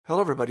Hello,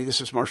 everybody. This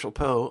is Marshall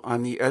Poe.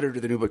 I'm the editor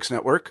of the New Books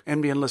Network.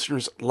 NBN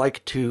listeners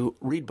like to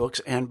read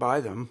books and buy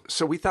them.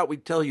 So we thought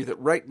we'd tell you that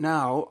right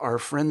now, our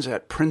friends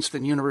at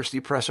Princeton University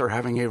Press are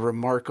having a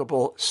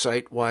remarkable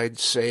site-wide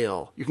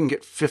sale. You can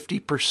get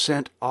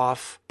 50%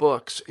 off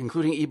books,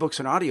 including ebooks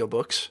and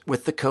audiobooks,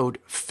 with the code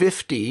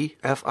 50,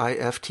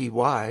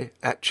 F-I-F-T-Y,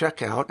 at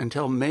checkout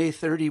until May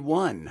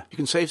 31. You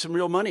can save some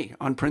real money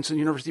on Princeton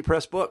University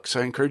Press books.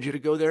 I encourage you to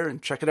go there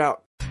and check it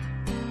out.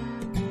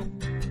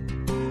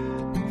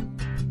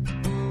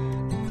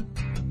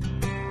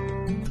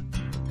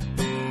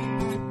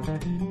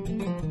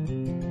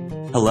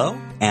 Hello,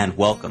 and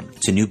welcome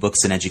to New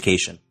Books in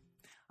Education.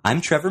 I'm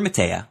Trevor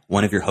Matea,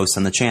 one of your hosts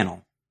on the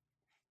channel.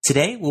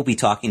 Today, we'll be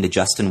talking to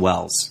Justin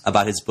Wells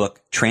about his book,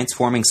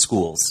 Transforming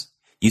Schools,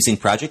 Using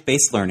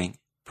Project-Based Learning,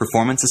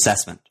 Performance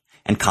Assessment,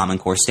 and Common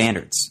Core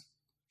Standards.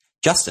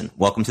 Justin,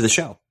 welcome to the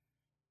show.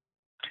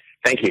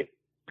 Thank you.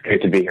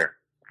 Great to be here.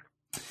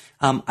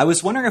 I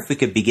was wondering if we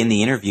could begin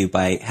the interview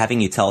by having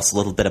you tell us a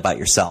little bit about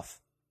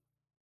yourself.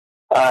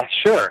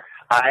 Sure.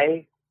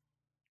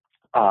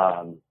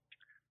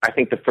 I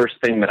think the first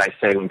thing that I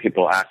say when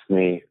people ask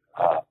me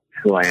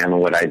who I am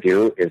and what I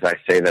do is I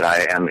say that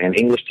I am an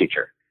English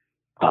teacher.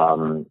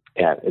 And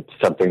it's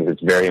something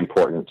that's very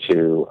important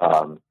to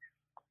how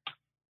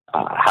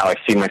I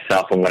see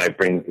myself and what I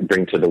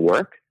bring to the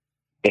work.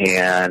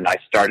 And I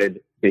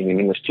started being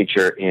an English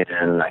teacher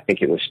in, I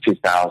think it was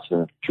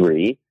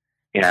 2003.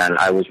 And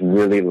I was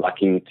really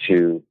lucky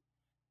to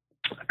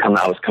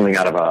I was coming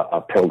out of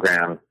a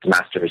program,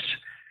 master's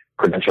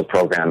credential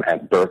program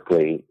at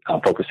Berkeley,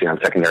 focusing on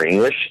secondary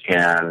English,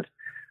 and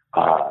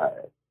I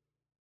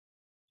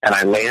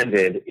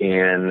landed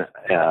in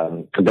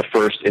the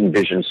first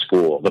Envision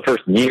school, the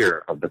first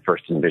year of the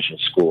first Envision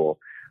school,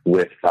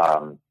 with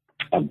the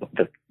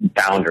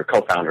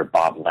co-founder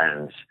Bob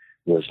Lenz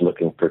was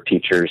looking for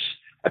teachers.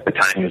 At the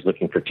time, he was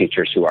looking for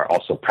teachers who are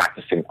also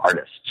practicing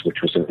artists,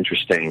 which was an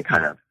interesting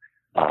kind of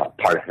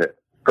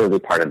early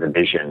part of the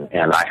vision.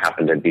 And I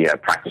happened to be a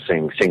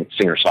practicing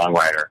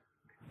singer-songwriter.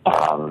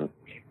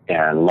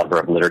 And lover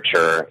of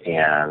literature,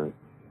 and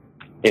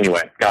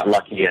anyway, got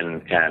lucky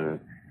and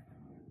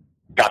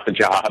got the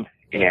job,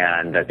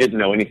 and didn't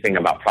know anything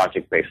about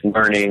project-based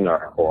learning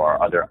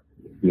or other,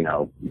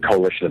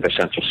 coalition of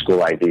essential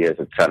school ideas,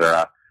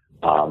 etc.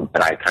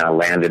 But I kind of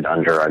landed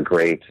under a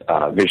great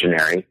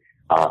visionary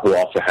who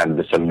also had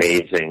this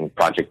amazing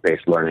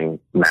project-based learning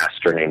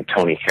master named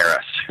Tony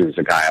Harris, who's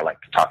a guy I like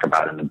to talk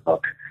about in the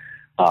book.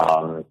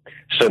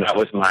 So that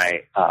was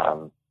my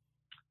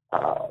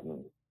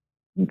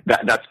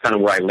that's kind of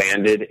where I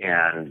landed,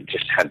 and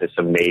just had this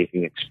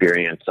amazing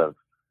experience of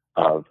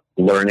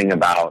learning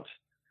about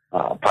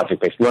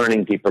project-based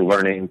learning, deeper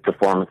learning,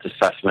 performance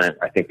assessment.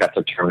 I think that's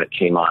a term that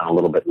came on a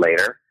little bit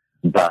later,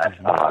 but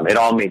it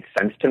all made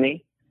sense to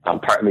me,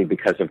 partly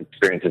because of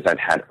experiences I'd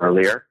had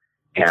earlier,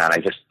 and I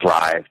just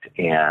thrived.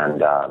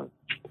 And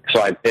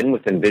so I've been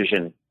with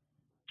Envision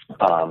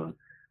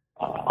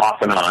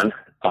off and on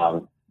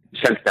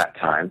since that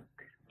time.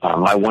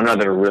 My one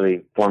other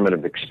really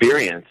formative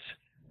experience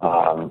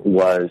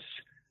was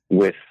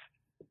with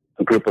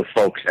a group of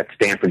folks at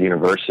Stanford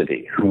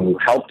University who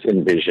helped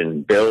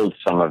Envision build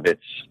some of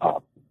its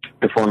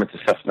performance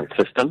assessment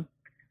system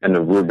and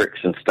the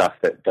rubrics and stuff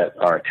that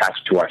are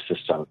attached to our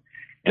system.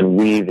 And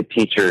we, the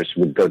teachers,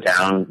 would go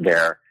down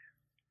there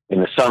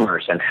in the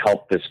summers and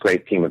help this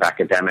great team of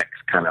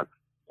academics kind of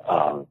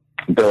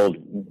build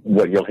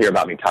what you'll hear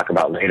about me talk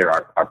about later,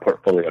 our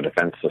portfolio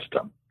defense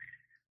system.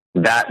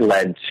 That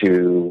led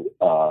to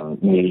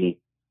me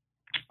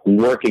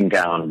working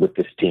down with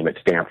this team at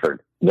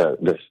Stanford. The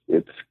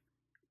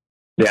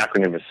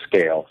acronym is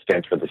SCALE,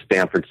 stands for the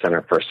Stanford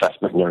Center for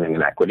Assessment, Learning,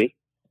 and Equity.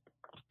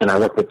 And I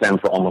worked with them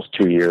for almost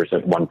 2 years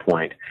at one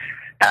point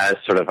as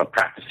sort of a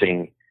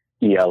practicing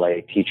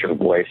ELA teacher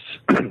voice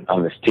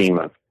on this team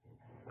of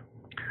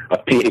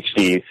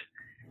PhDs.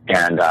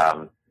 And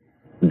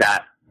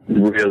that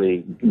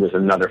really was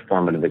another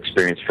formative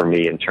experience for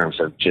me in terms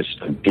of just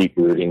deep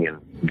rooting in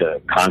the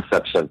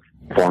concepts of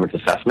performance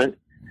assessment.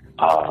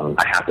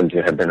 I happen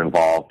to have been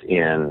involved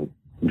in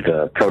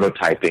the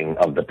prototyping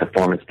of the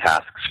performance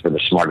tasks for the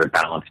Smarter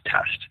Balance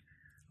test,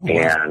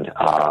 and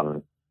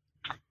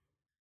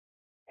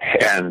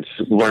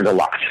learned a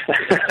lot,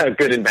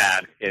 good and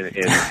bad, in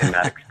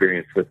that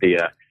experience with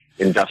the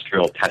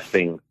industrial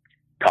testing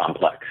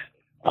complex.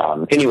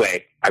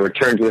 Anyway, I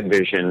returned to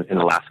Envision in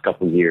the last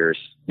couple of years.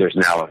 There's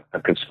now a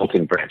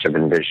consulting branch of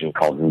Envision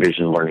called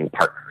Envision Learning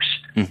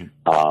Partners.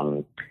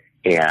 Mm-hmm.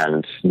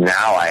 And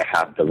now I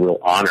have the real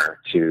honor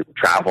to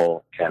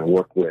travel and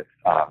work with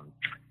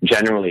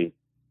generally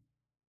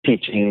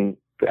teaching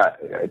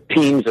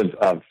teams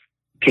of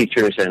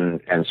teachers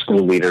and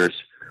school leaders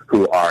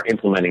who are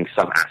implementing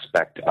some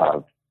aspect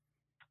of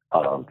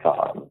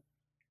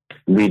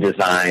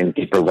redesign,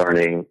 deeper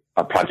learning,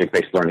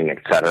 project-based learning,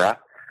 etc.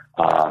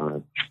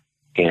 And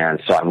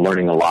so I'm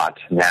learning a lot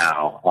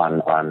now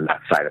on that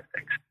side of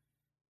things.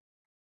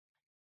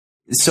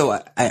 So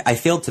I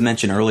failed to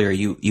mention earlier,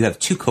 you have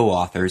two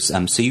co-authors.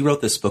 So you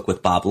wrote this book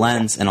with Bob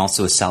Lenz and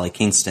also with Sally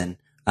Kingston.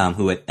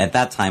 who at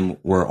that time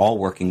were all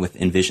working with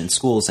Envision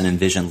Schools and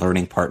Envision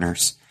Learning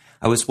Partners.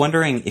 I was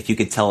wondering if you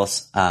could tell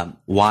us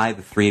why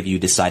the three of you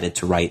decided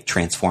to write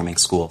Transforming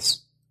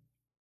Schools.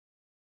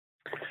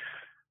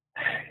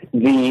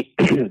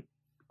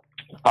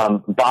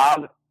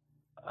 Bob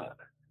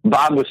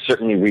was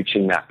certainly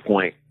reaching that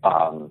point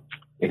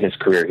in his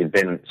career. He'd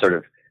been sort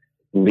of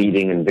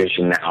leading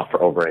Envision now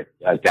for over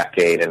a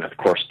decade, and of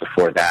course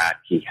before that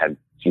he had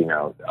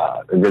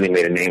really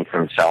made a name for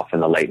himself in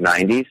the late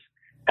 90s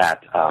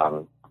at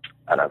a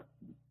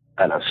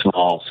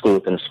small school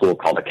within a school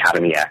called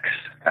Academy X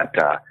at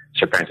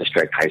Sir Francis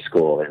Drake High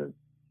School in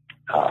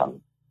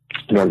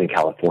Northern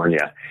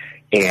California,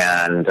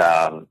 and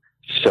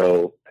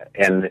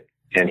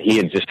he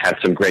had just had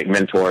some great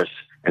mentors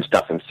and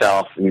stuff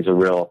himself. He's a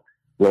real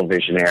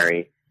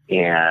visionary,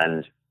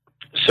 and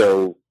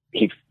so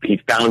he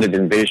founded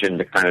Envision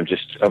to kind of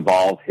just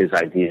evolve his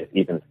ideas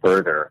even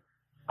further.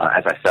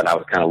 As I said, I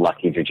was kind of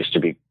lucky to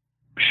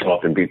show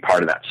up and be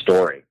part of that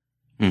story.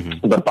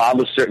 Mm-hmm. But Bob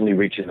was certainly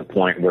reaching the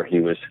point where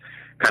he was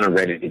kind of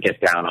ready to get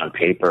down on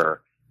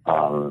paper,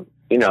 the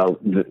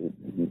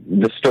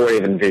story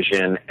of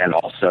Envision, and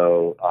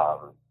also,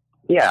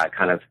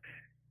 kind of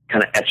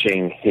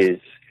etching his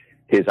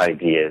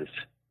ideas.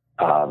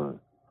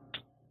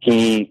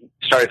 He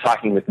started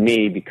talking with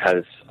me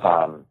because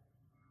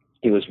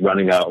he was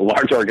running a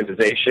large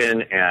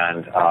organization,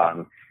 and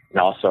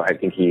also I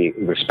think he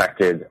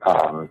respected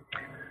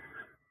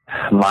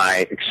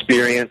my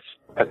experience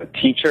as a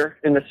teacher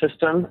in the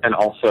system, and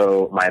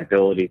also my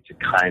ability to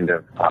kind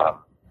of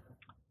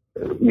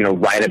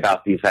write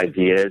about these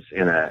ideas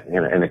in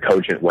a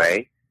cogent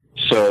way.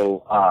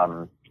 So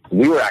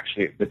we were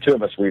actually, the two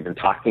of us were even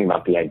talking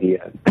about the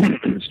idea,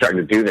 starting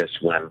to do this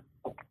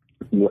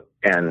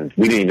and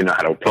we didn't even know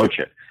how to approach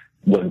it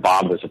when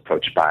Bob was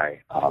approached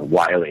by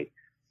Wiley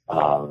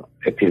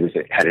if he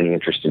had any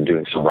interest in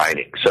doing some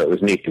writing. So it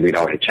was neat that we'd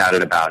already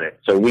chatted about it.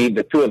 So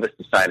the two of us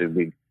decided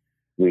we'd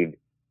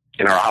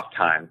in our off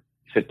time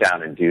sit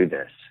down and do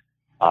this.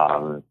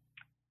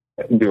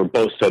 We were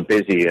both so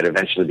busy it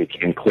eventually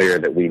became clear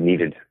that we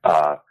needed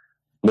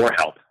more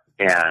help.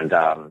 And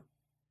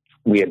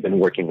we had been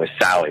working with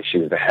Sally. She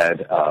was the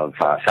head of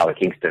Sally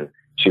Kingston.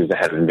 She was the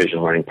head of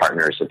Envision Learning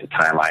Partners at the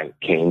time I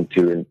came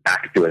to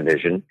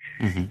Envision.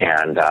 Mm-hmm.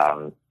 And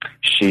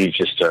she's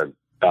just a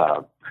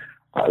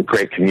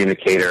great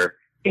communicator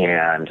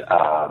and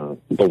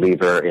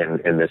believer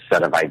in this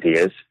set of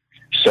ideas.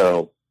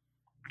 So,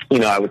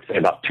 I would say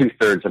about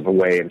 2/3 of the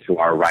way into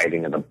our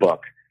writing of the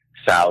book,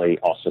 Sally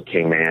also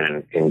came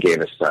in and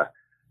gave us the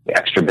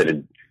extra bit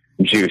of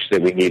juice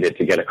that we needed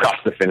to get across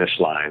the finish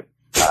line.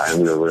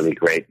 And we were really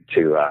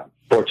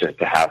fortunate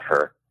to have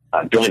her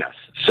join us.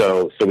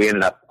 So we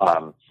ended up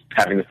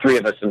having the three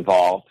of us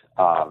involved,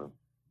 and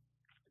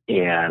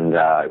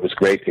it was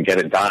great to get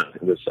it done.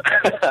 It was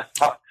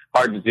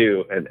hard to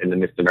do in the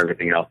midst of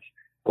everything else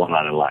going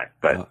on in life.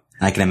 But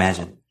I can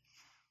imagine.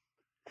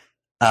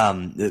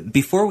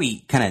 Before we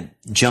kind of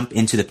jump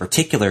into the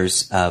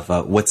particulars of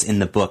what's in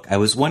the book, I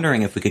was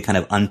wondering if we could kind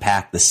of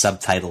unpack the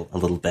subtitle a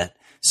little bit.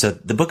 So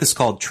the book is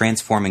called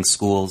Transforming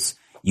Schools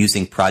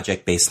Using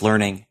Project-Based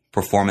Learning,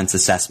 Performance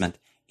Assessment,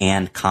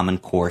 and Common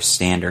Core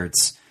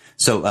Standards.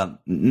 So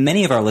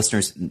many of our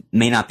listeners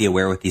may not be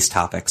aware with these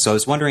topics. So I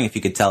was wondering if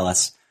you could tell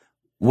us,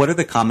 what are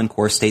the Common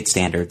Core State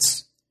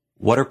Standards?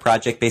 What are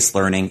project-based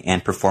learning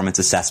and performance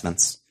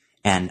assessments?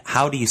 And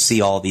how do you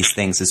see all these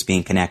things as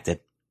being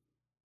connected?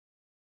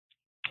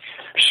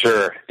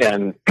 Sure.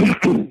 And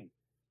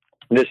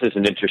this is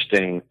an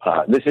interesting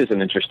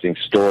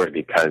story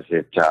because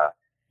it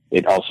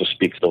also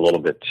speaks a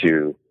little bit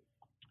to,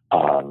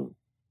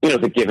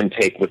 the give and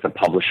take with the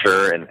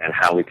publisher and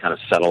how we kind of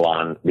settle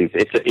on these.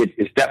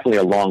 It's definitely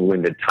a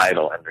long-winded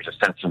title, and there's a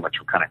sense in which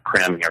we're kind of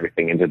cramming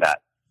everything into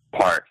that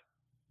part.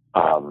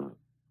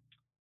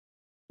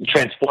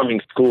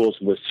 Transforming Schools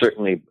was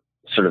certainly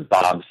sort of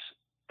Bob's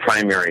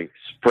primary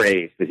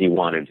phrase that he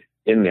wanted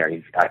in there.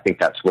 I think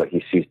that's what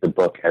he sees the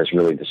book as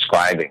really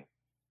describing.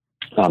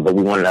 But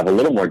we wanted to have a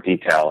little more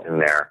detail in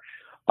there.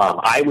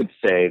 I would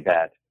say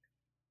that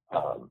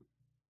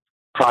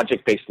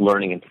project-based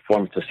learning and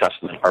performance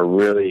assessment are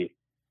really,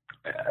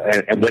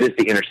 and what is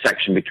the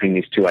intersection between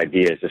these two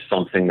ideas is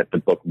something that the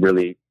book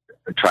really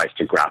tries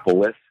to grapple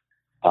with.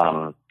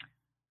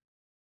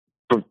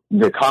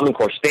 The Common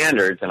Core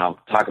Standards, and I'll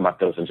talk about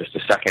those in just a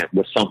second,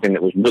 was something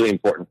that was really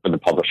important for the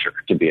publisher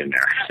to be in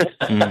there.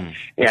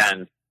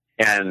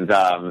 And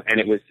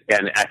it was,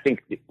 and I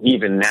think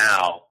even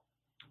now,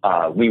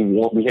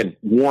 we had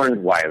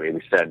warned Wiley.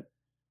 We said,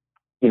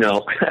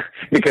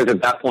 because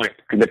at that point,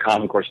 the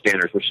Common Core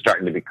Standards were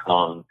starting to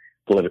become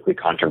politically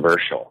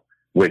controversial,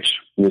 which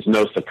was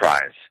no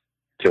surprise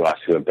to us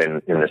who have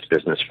been in this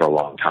business for a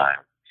long time.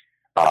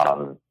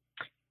 And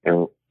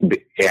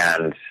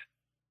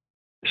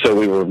so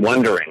we were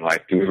wondering,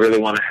 do we really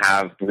want to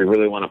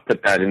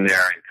put that in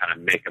there and kind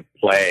of make a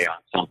play on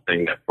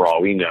something that, for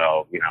all we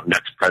know,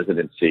 next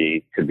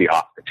presidency could be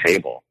off the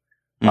table.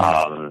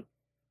 Mm-hmm.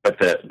 but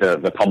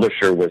the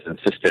publisher was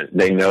insistent.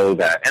 They know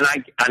that, and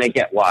I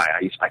get why.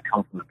 I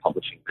come from the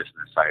publishing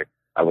business.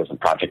 I was a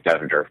project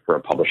editor for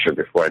a publisher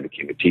before I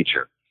became a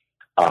teacher.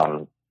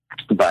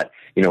 But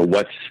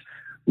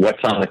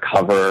what's on the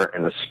cover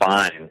and the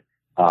spine,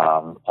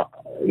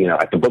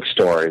 at the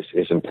bookstore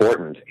is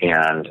important.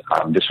 And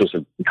this was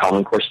a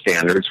Common Core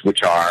Standards,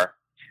 which are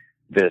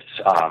this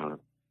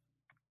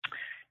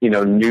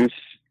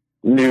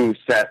new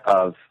set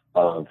of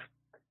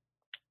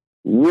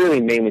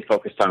really mainly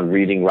focused on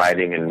reading,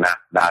 writing, and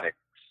mathematics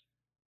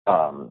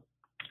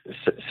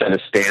set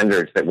of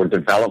standards that were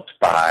developed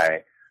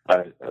by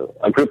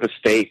a group of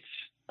states,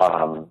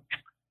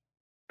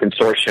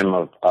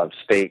 consortium of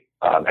state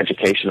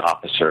education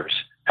officers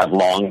have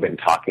long been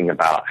talking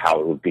about how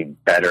it would be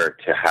better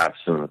to have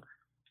some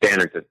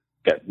standards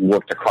that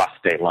worked across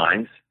state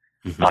lines.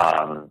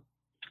 Mm-hmm.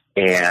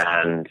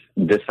 And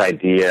this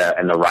idea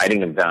and the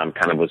writing of them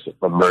kind of was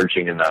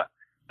emerging in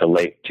the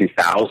late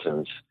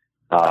 2000s.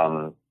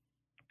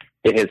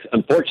 It has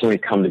unfortunately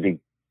come to be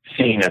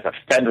seen as a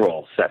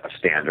federal set of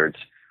standards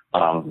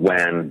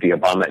when the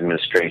Obama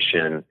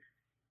administration,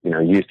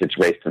 used its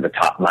race to the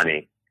top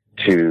money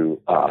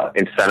to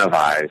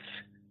incentivize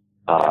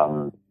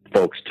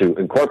folks to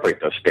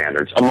incorporate those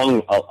standards,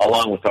 along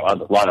with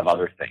a lot of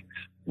other things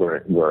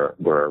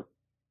were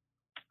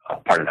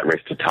part of that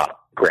race to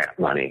top grant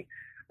money.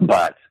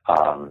 But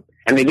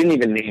and they didn't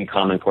even name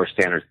Common Core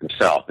Standards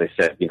themselves. They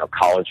said,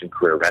 college and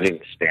career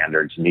readiness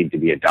standards need to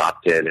be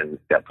adopted, and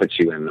that puts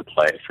you in the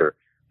play for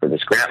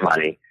this grant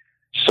money.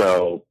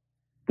 So,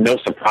 no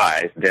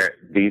surprise,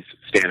 these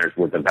standards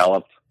were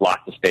developed.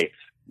 Lots of states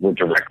were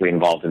directly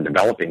involved in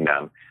developing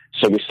them.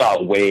 So we saw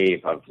a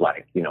wave of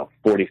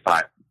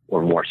 45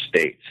 or more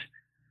states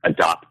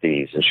adopt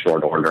these in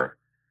short order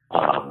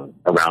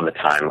around the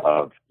time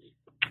of,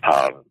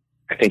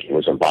 I think it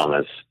was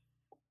Obama's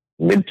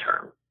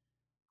midterm.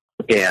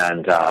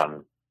 And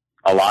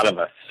a lot of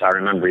us, I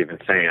remember even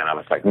saying, I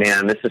was like,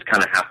 man, this is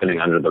kind of happening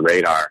under the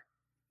radar.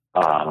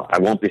 I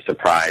won't be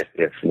surprised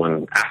if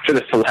after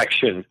this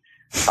election,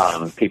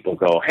 people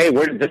go, hey,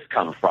 where did this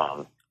come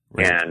from?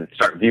 Right. And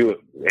start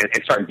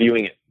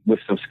viewing it with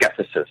some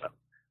skepticism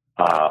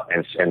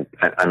and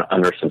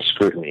under some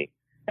scrutiny.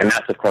 And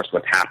that's, of course,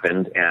 what's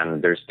happened.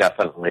 And there's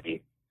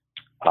definitely,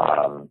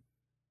 I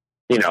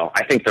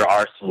think there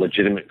are some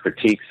legitimate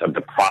critiques of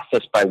the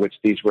process by which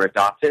these were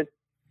adopted.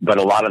 But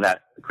a lot of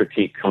that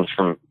critique comes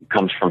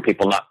from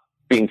people not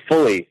being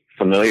fully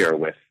familiar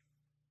with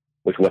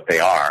what they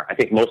are. I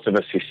think most of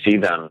us who see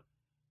them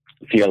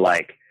feel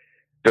like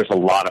there's a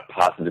lot of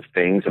positive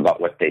things about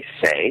what they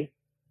say.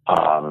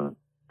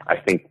 I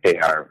think they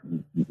are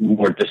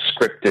more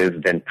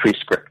descriptive than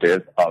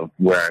prescriptive of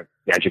where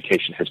the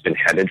education has been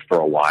headed for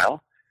a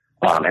while.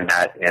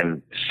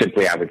 And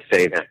simply I would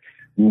say that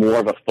more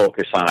of a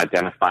focus on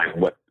identifying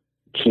what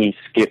key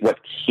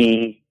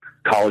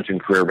college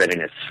and career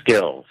readiness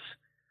skills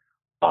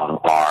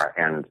are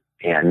and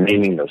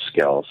naming those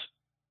skills,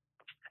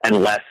 and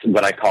less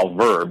what I call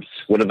verbs.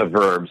 What are the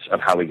verbs of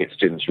how we get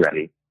students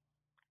ready?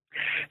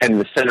 And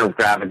the center of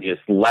gravity is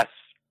less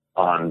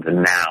on the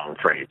noun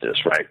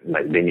phrases, right?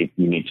 Like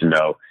you need to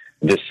know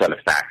this set of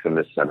facts and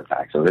this set of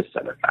facts and this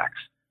set of facts.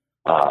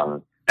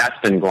 That's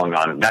been going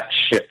on. That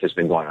shift has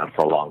been going on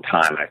for a long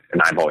time.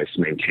 And I've always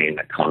maintained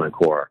that Common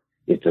Core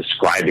is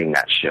describing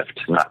that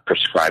shift, not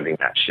prescribing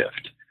that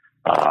shift.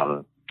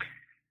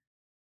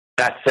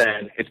 That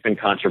said, it's been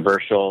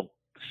controversial.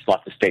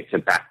 Lots of states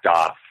have backed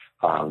off.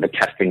 The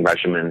testing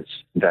regimens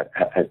that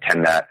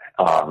attend that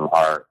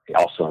are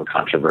also in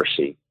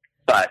controversy.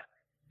 But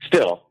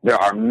still, there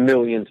are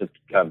millions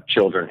of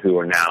children who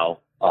are now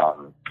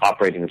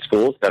operating in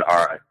schools that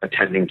are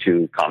attending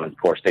to Common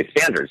Core state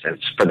standards. And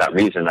for that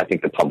reason, I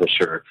think the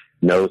publisher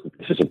knows that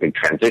this is a big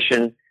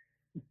transition.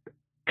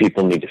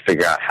 People need to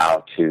figure out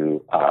how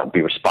to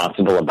be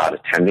responsible about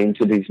attending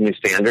to these new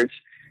standards.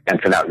 And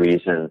for that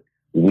reason,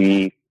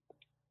 it's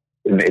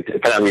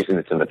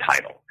in the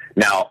title.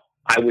 Now,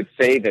 I would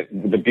say that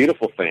the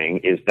beautiful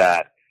thing is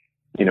that,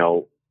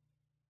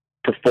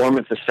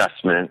 performance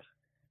assessment,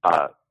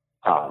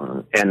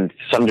 and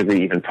some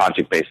degree even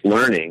project-based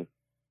learning,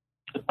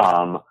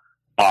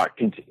 are,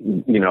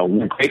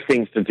 great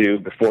things to do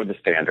before the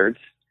standards.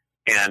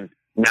 And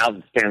now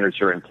that the standards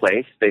are in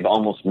place, they've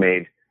almost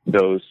made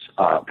those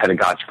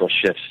pedagogical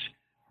shifts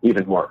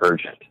even more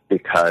urgent,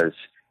 because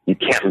you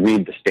can't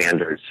read the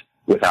standards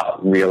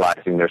without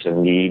realizing there's a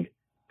need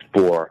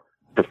for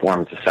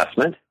performance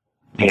assessment.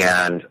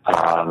 And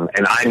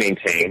I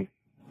maintain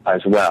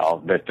as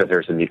well that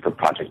there's a need for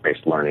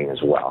project-based learning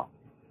as well.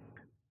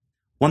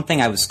 One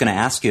thing I was going to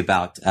ask you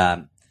about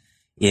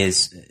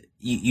is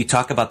you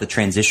talk about the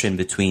transition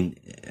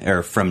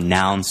from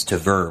nouns to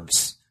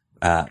verbs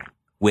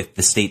with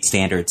the state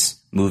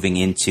standards moving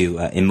into,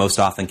 in most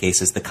often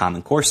cases, the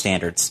Common Core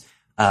standards.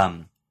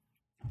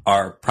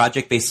 Are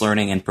project-based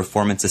learning and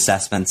performance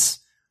assessments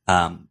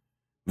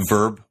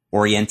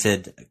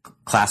verb-oriented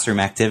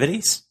classroom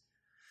activities?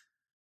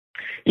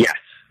 Yes.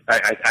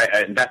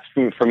 That's,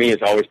 for me, has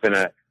always been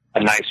a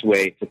nice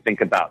way to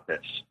think about this.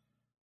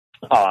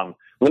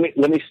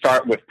 let me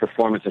start with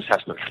performance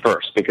assessment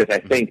first, because I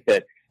think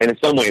that, and in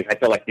some ways, I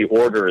feel like the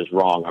order is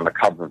wrong on the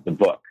cover of the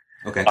book.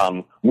 Okay.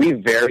 We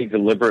very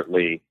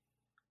deliberately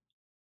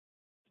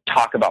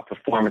talk about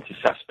performance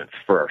assessment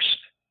first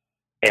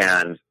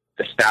and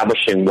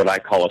establishing what I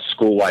call a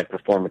school-wide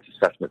performance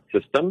assessment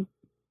system.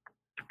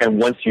 And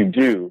once you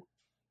do,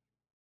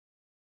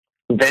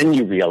 then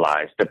you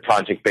realize that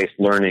project-based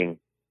learning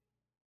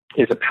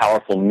is a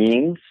powerful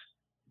means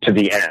to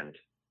the end.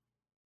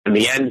 And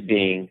the end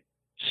being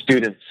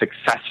students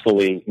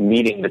successfully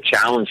meeting the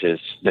challenges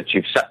that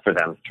you've set for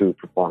them through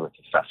performance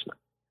assessment.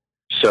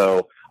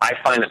 So I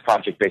find that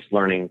project-based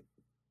learning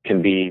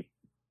can be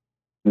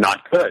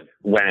not good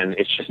when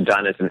it's just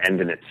done as an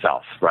end in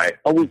itself, right?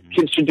 Oh,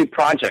 kids should do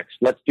projects.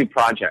 Let's do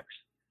projects.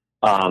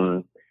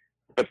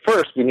 But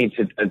first, we need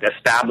to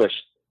establish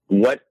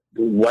what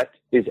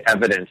is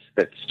evidence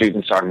that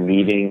students are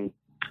meeting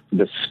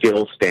the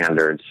skill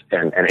standards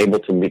and able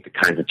to meet the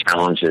kinds of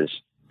challenges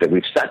that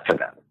we've set for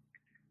them.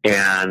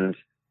 And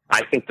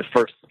I think the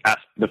first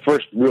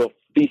real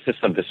thesis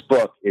of this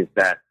book is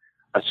that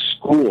a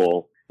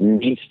school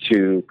needs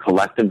to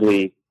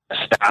collectively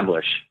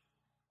establish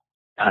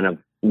kind of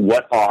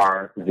what's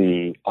our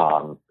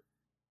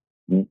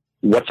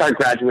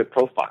graduate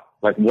profile?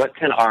 Like, what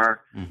can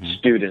our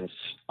students,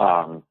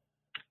 when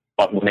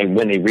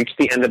they reach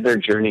the end of their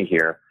journey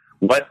here,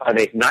 what are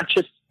they not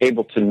just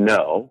able to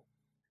know,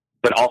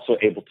 but also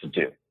able to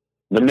do?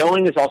 The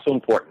knowing is also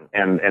important,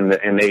 and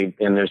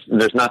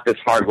there's not this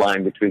hard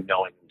line between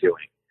knowing and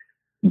doing,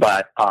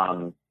 but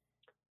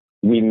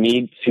we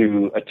need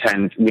to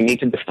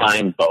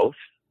define both.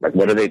 Like,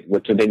 what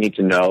do they need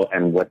to know,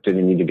 and what do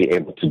they need to be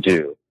able to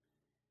do?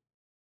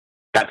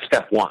 That's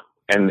step one.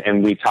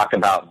 And we talk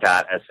about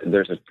that as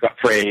there's a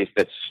phrase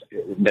that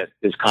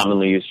is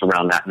commonly used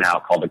around that now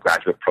called the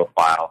graduate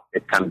profile.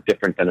 It's kind of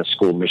different than a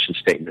school mission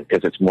statement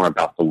because it's more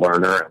about the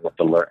learner and what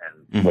the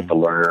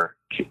learner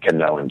can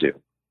know and do.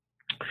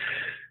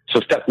 So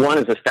step one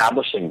is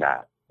establishing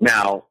that.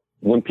 Now,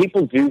 when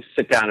people do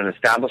sit down and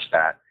establish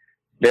that,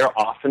 they're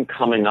often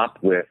coming up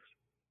with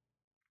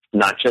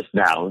not just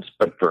nouns,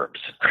 but verbs,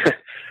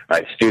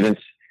 right?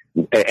 Students,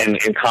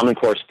 and Common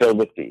Core is filled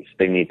with these.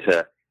 They need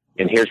to,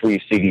 and here's where you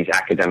see these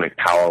academic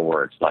power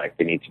words, like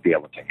they need to be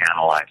able to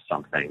analyze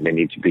something. They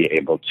need to be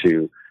able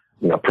to,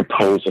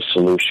 propose a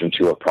solution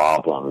to a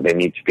problem. They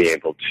need to be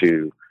able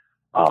to,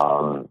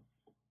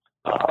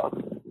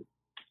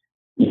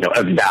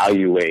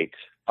 evaluate,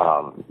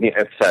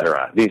 et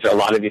cetera. A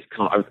lot of these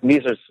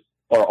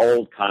are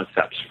old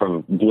concepts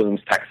from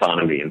Bloom's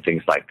taxonomy and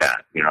things like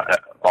that,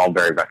 all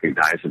very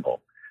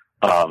recognizable.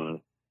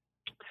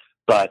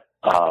 But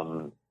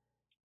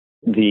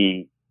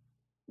the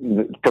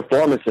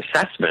performance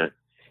assessment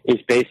is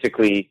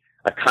basically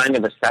a kind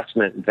of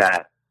assessment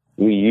that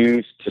we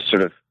use to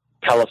sort of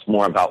tell us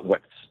more about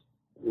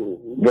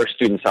where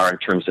students are in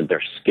terms of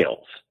their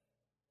skills.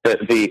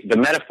 The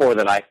metaphor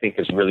that I think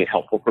is really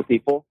helpful for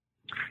people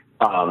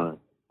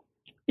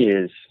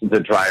is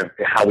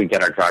how we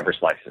get our driver's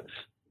license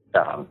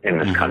in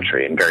this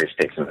country, in various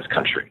states in this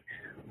country.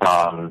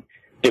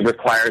 It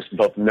requires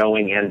both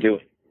knowing and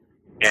doing.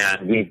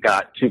 And we've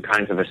got two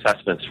kinds of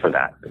assessments for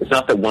that. It's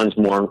not that one's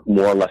more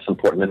or less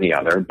important than the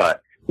other,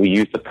 but we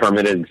use the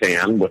permanent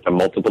exam with a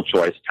multiple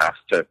choice test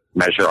to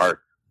measure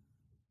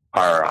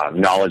our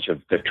knowledge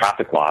of the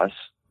traffic laws,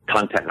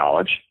 content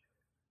knowledge.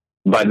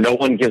 But no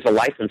one gives a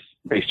license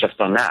based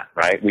just on that,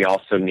 right? We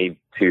also need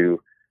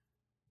to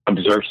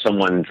observe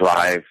someone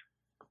drive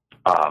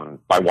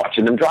by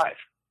watching them drive.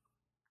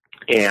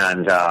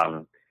 And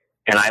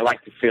I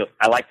like to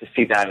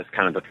see that as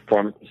kind of the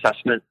performance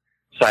assessment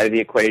side of the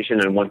equation.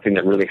 And one thing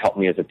that really helped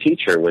me as a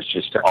teacher was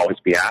just to always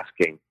be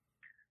asking,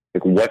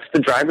 like, what's the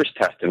driver's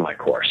test in my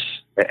course?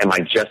 Am I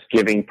just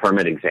giving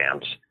permit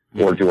exams,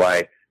 or do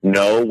I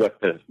know what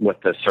the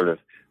sort of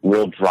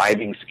real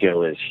driving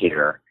skill is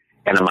here?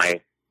 And am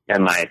I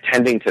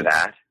attending to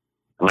that?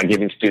 Am I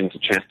giving students a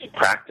chance to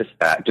practice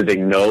that? Do they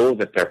know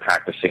that they're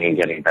practicing and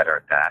getting better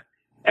at that?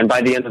 And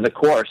by the end of the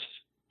course,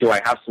 do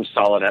I have some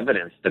solid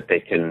evidence that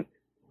they can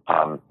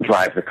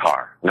drive the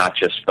car, not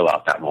just fill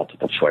out that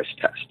multiple choice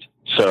test?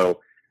 So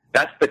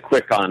that's the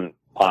quick on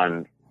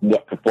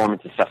what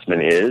performance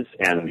assessment is.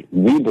 And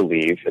we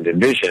believe and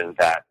envision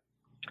that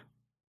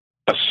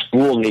a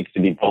school needs to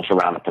be built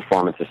around a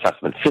performance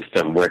assessment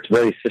system where it's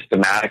really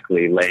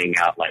systematically laying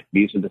out, like,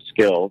 these are the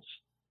skills,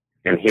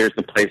 and here's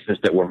the places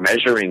that we're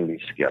measuring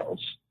these skills,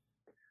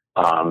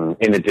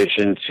 in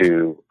addition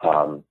to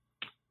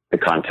the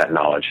content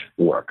knowledge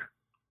work.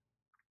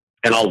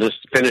 And I'll just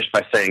finish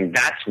by saying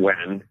that's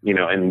when,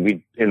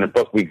 and in the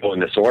book we go in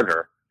this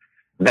order,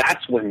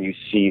 that's when you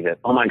see that,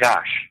 oh my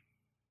gosh,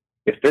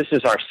 if this is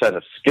our set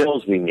of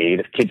skills we need,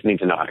 if kids need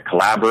to know how to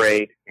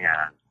collaborate and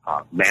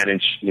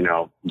manage,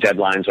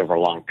 deadlines over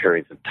long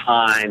periods of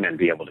time and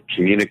be able to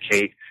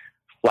communicate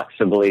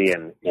flexibly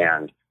and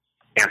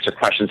answer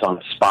questions on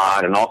the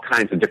spot and all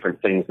kinds of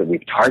different things that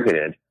we've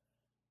targeted,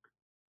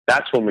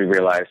 that's when we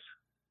realize,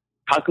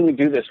 how can we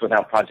do this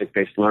without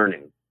project-based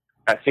learning?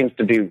 that seems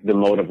to be the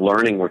mode of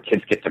learning where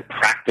kids get to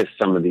practice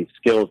some of these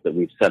skills that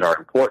we've said are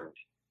important.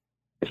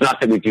 It's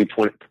not that we do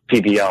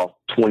PBL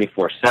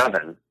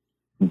 24/7,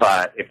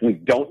 but if we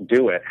don't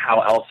do it,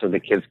 how else are the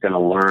kids going to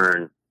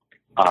learn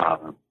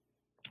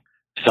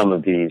some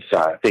of these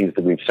things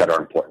that we've said are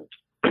important?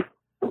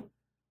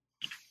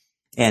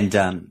 And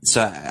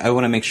so I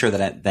want to make sure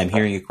that I'm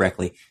hearing you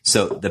correctly.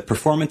 So the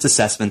performance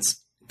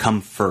assessments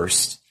come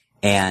first,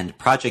 and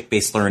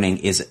project-based learning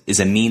is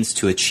a means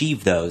to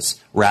achieve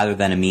those rather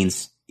than a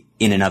means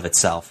in and of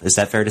itself. Is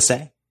that fair to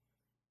say?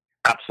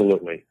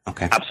 Absolutely.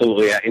 Okay.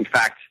 Absolutely. In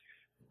fact,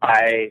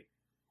 I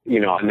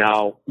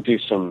now do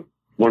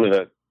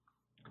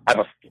I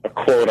have a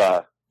quote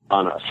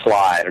on a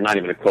slide, or not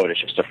even a quote,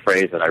 it's just a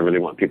phrase that I really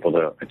want people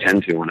to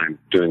attend to when I'm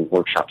doing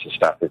workshops and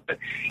stuff, is that,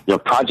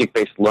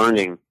 project-based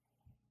learning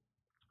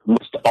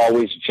must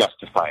always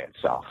justify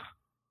itself.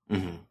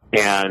 Mm-hmm.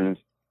 And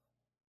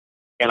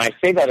I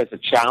say that as a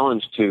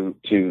challenge to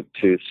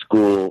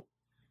school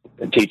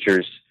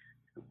teachers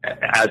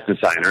as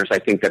designers. I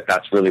think that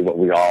that's really what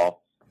we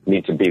all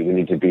need to be. We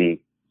need to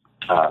be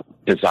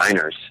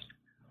designers.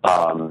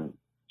 I'm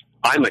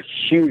a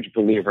huge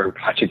believer in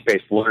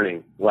project-based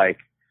learning.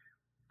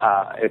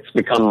 It's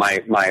become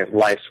my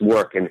life's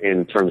work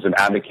in terms of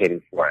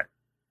advocating for it.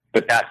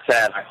 But that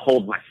said, I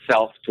hold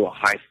myself to a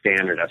high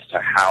standard as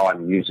to how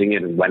I'm using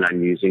it and when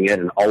I'm using it,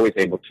 and always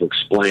able to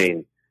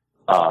explain,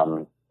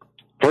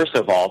 first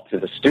of all, to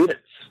the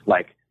students,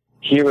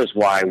 here is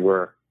why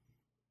we're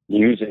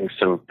using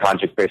some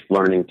project-based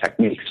learning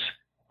techniques,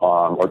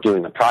 or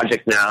doing the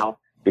project now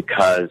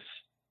because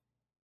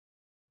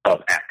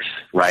of X,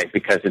 right?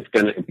 Because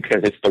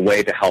it's the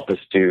way to help us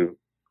do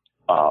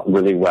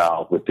really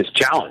well with this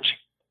challenge.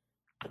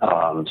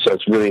 So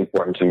it's really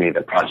important to me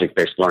that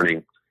project-based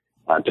learning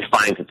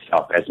defines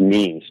itself as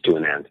means to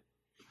an end.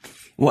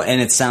 Well, and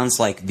it sounds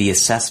like the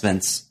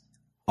assessments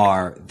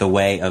are the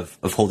way of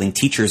holding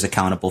teachers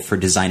accountable for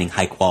designing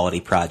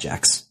high-quality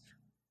projects.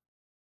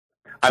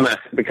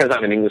 Because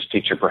I'm an English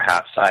teacher,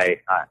 perhaps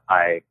I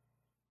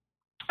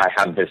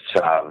have this.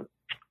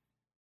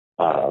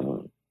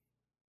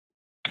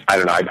 I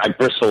don't know. I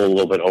bristle a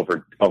little bit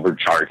over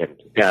jargon,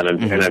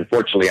 and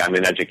unfortunately, I'm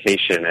in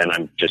education, and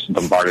I'm just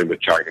bombarded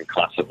with jargon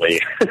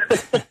constantly,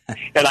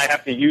 and I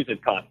have to use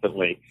it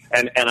constantly.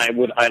 And I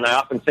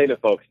often say to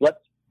folks,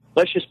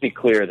 let's just be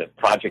clear that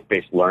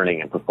project-based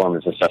learning and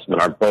performance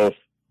assessment are both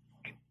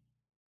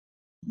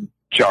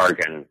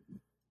jargon,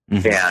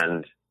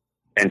 and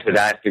to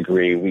that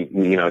degree,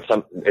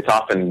 it's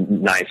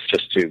often nice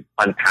just to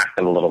unpack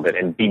them a little bit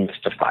and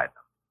demystify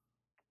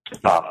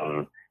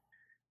them.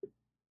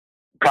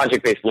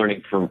 Project-based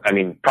learning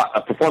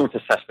a performance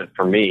assessment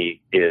for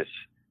me is,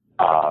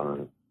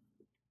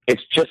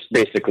 it's just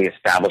basically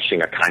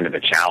establishing a kind of a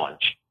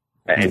challenge.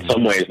 In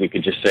some ways, we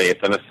could just say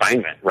it's an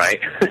assignment, right?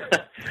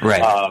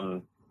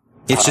 Right.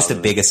 It's just a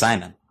big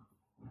assignment.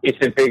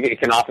 It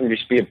can often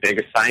just be a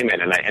big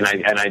assignment,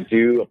 and I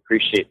do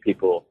appreciate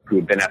people who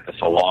have been at this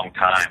a long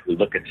time who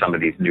look at some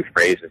of these new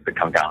phrases that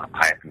come down the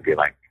pipe and be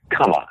like,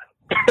 "Come on."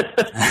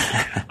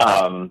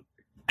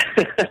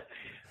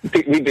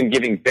 We've been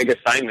giving big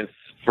assignments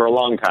for a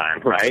long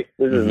time, right?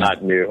 This is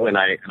not new, and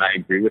I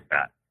agree with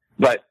that.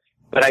 But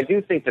I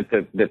do think that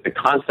the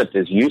concept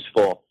is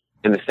useful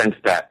in the sense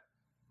that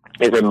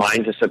it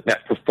reminds us of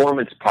that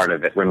performance part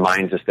of it.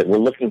 Reminds us that we're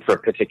looking for a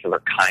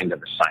particular kind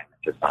of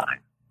assignment design.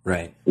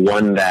 Right.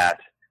 One that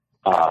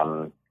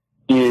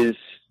is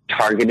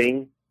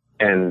targeting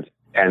and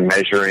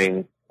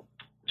measuring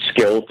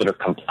skills that are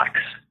complex.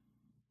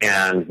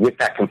 And with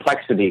that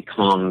complexity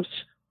comes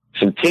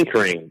some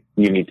tinkering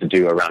you need to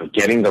do around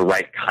getting the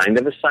right kind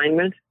of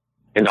assignment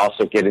and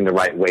also getting the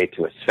right way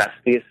to assess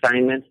the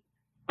assignment,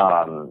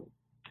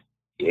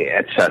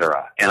 et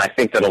cetera. And I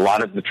think that a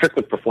lot of the trick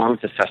with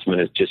performance assessment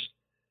is just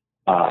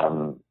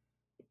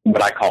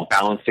what I call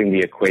balancing the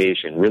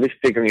equation, really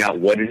figuring out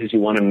what it is you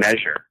want to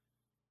measure,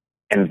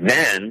 and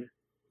then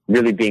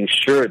really being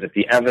sure that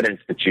the evidence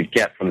that you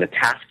get from the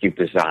task you've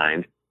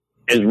designed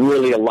is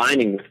really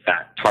aligning with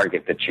that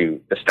target that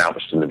you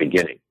established in the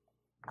beginning.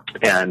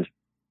 And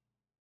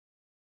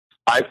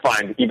I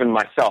find, even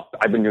myself,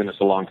 I've been doing this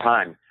a long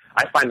time,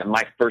 I find that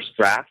my first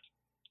draft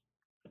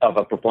of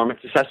a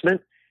performance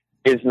assessment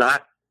is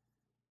not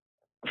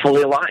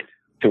fully aligned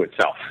to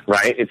itself,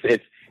 right?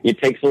 It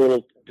takes a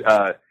little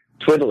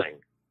twiddling.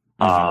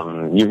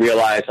 You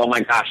realize, oh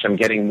my gosh, I'm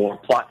getting more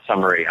plot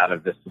summary out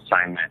of this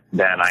assignment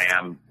than I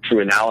am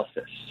true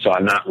analysis. So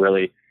I'm not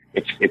really,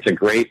 it's a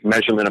great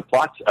measurement of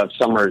plots, of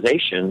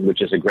summarization,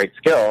 which is a great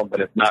skill,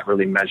 but it's not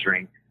really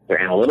measuring their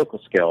analytical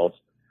skills.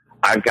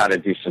 I've got to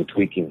do some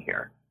tweaking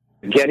here.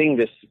 Getting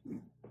this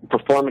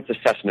performance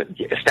assessment,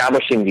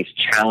 establishing these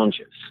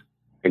challenges,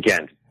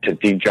 again, to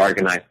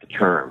de-jargonize the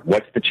term.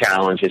 What's the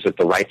challenge? Is it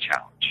the right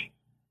challenge?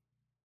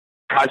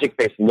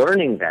 Project-based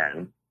learning,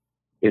 then,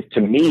 is to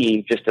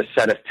me just a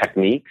set of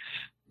techniques.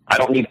 I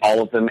don't need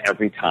all of them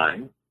every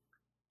time,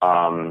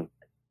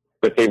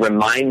 but they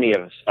remind me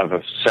of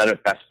a set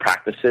of best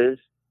practices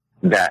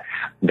that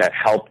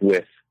help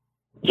with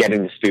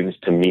getting the students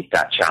to meet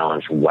that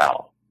challenge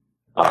well.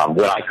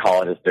 What I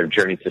call it is their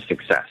journey to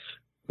success.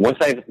 Once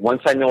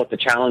I know what the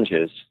challenge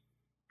is,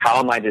 how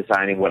am I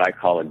designing what I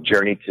call a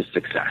journey to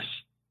success?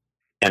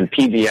 And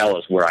PBL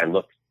is where I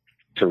look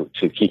to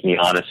keep me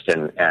honest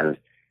and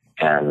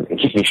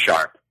keep me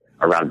sharp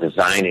around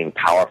designing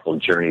powerful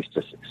journeys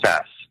to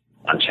success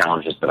on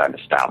challenges that I've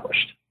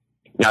established.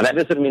 Now, that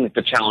doesn't mean that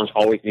the challenge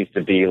always needs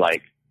to be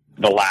like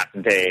the last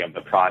day of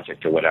the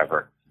project or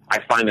whatever. I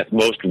find that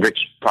most rich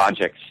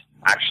projects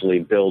actually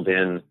build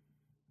in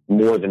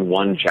more than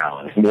one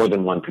challenge, more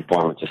than one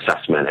performance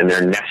assessment, and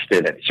they're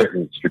nested at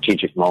certain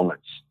strategic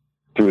moments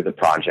through the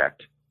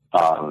project,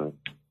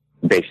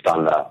 based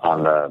on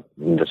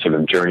the sort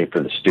of journey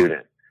for the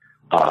student.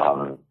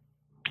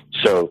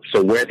 So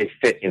where they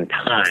fit in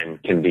time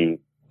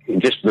it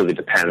just really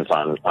depends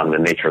on the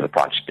nature of the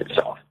project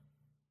itself.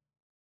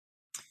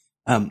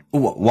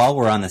 While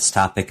we're on this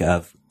topic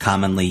of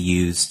commonly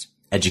used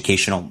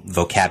educational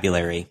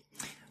vocabulary,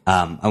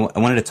 I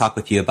wanted to talk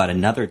with you about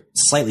another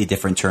slightly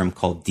different term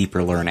called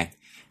deeper learning.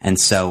 And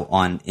so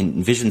on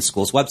Envision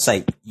School's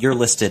website, you're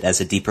listed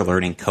as a deeper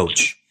learning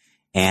coach.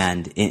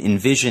 And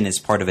Envision is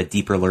part of a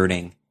deeper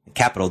learning,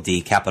 capital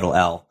D, capital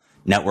L,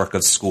 network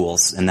of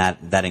schools. And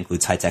that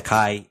includes High Tech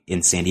High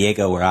in San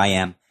Diego, where I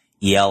am,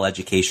 EL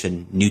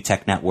Education, New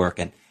Tech Network,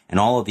 and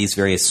all of these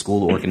various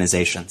school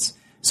organizations.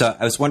 So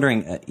I was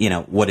wondering,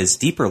 what is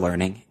deeper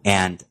learning,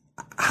 and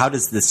how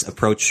does this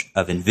approach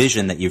of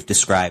Envision that you've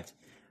described,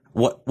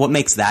 what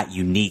makes that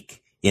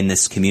unique in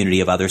this community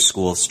of other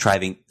schools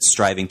striving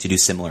to do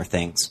similar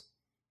things?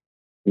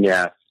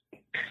 Yeah.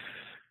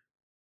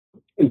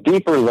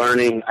 Deeper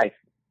learning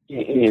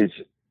is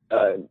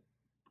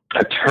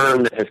a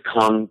term that has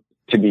come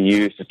to be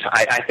used.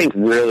 I think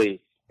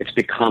really it's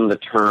become the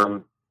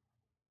term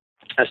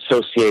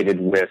associated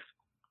with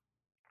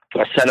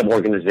a set of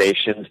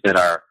organizations that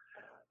are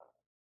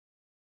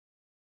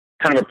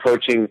kind of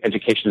approaching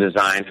education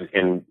design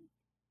and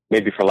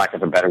maybe, for lack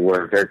of a better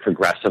word, very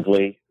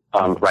progressively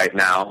right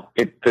now.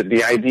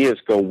 The ideas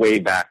go way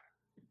back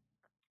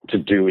to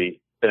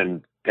Dewey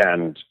and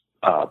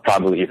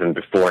probably even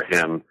before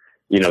him.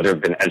 There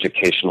have been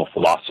educational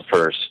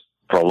philosophers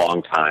for a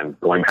long time,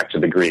 going back to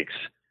the Greeks,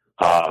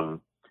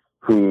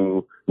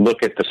 who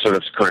look at the sort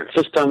of current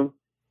system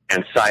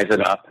and size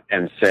it up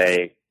and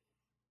say,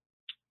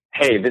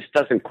 hey, this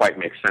doesn't quite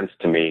make sense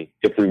to me.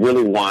 If we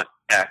really want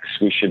X,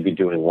 we should be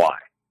doing Y.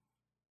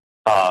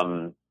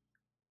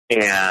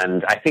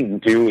 And I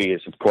think Dewey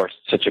is, of course,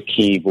 such a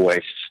key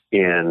voice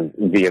in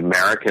the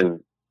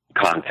American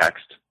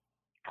context.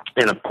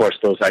 And of course,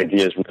 those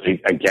ideas really,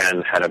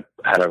 again, had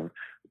a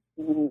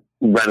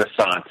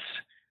renaissance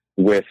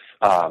with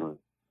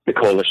the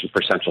Coalition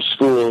for Central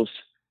Schools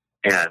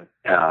and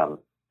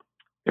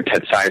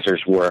Ted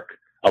Sizer's work.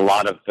 A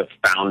lot of the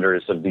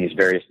founders of these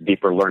various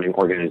deeper learning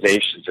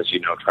organizations, as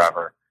you know,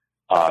 Trevor,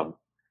 come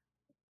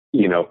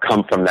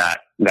from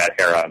that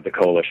era of the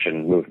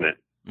coalition movement.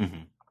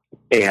 Mm-hmm.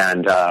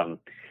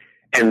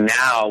 And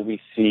now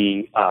we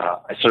see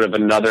sort of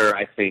another,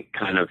 I think,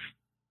 kind of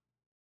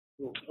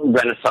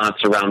renaissance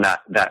around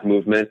that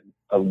movement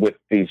with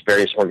these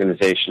various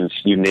organizations.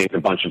 You named a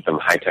bunch of them: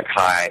 High Tech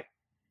High,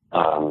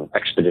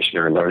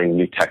 Expeditionary Learning,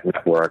 New Tech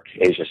Network,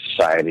 Asia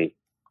Society,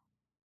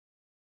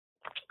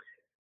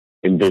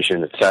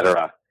 Envision,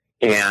 etc.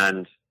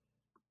 And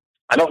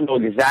I don't know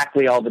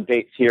exactly all the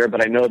dates here,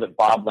 but I know that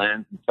Bob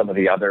Lenz and some of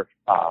the other,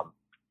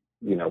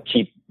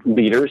 key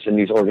leaders in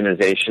these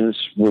organizations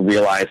were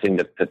realizing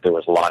that there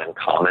was a lot in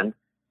common.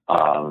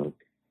 And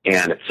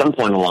at some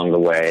point along the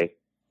way,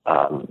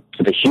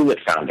 the Hewlett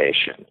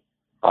Foundation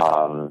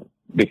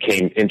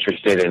became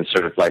interested in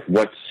sort of like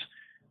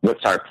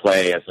what's our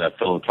play as a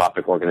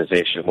philanthropic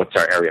organization? What's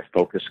our area of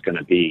focus going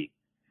to be?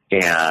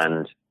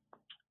 And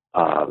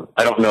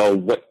I don't know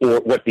what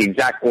the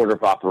exact order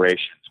of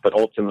operations, but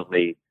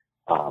ultimately,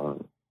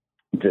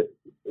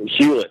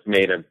 Hewlett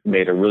made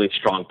a really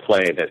strong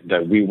play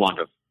that we want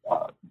to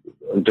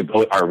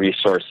devote our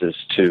resources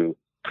to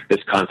this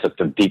concept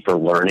of deeper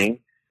learning.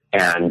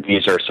 And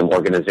these are some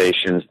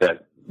organizations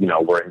that,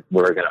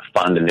 we're going to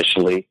fund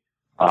initially,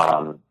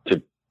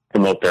 to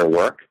promote their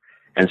work.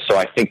 And so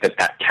I think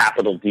that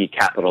capital D,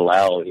 capital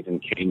L even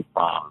came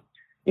from,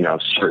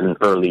 certain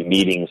early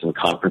meetings and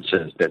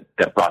conferences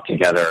that brought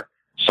together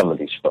some of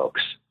these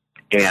folks.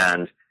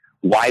 And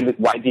why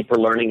deeper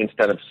learning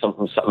instead of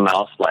something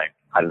else like,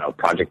 I don't know,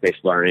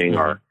 project-based learning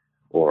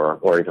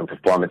or even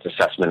performance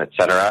assessment, et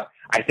cetera?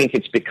 I think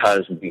it's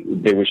because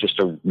there was just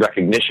a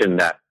recognition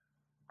that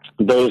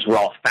those were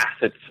all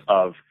facets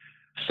of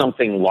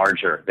something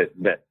larger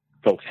that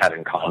folks had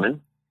in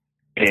common.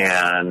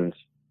 And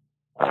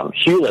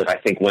Hewlett, I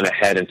think, went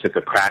ahead and took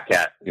a crack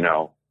at,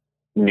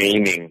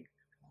 naming,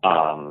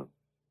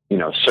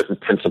 certain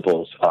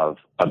principles of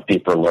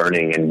deeper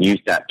learning and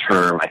used that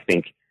term. I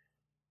think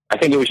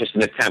it was just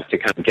an attempt to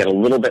kind of get a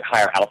little bit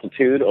higher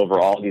altitude over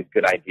all these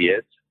good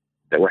ideas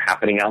that were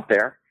happening out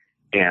there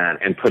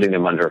and putting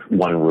them under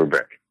one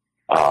rubric.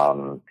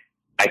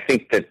 I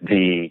think that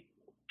the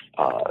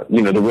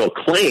real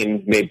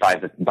claim made by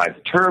the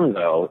term,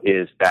 though,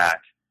 is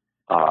that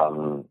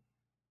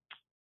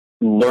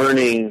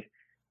learning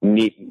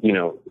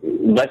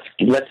let's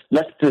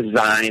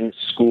design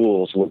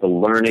schools where the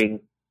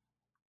learning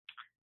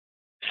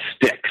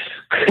sticks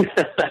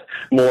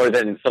more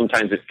than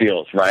sometimes it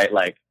feels, right?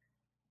 Like,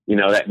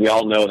 that we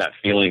all know that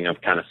feeling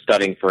of kind of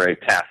studying for a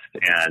test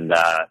and,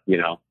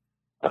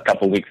 a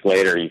couple weeks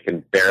later you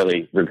can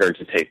barely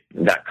regurgitate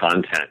that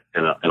content,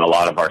 and a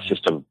lot of our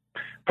system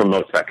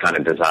promotes that kind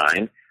of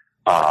design.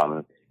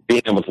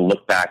 Being able to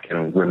look back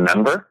and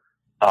remember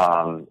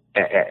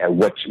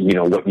what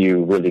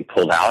you really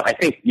pulled out. I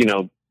think,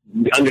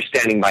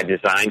 understanding by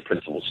design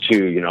principles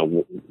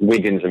too,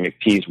 Wiggins and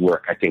McTee's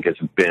work, I think, has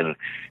been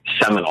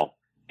seminal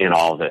in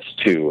all of this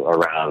too,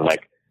 around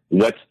like,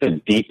 what's the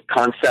deep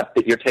concept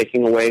that you're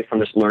taking away from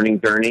this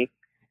learning journey,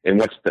 and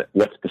what's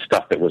the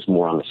stuff that was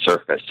more on the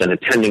surface, and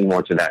attending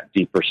more to that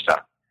deeper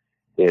stuff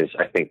is,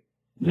 I think,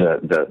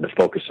 the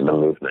focus of the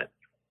movement.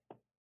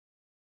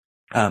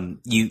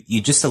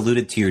 You just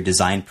alluded to your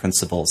design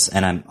principles,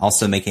 and I'm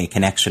also making a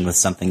connection with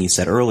something you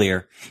said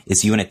earlier,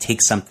 is you want to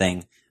take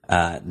something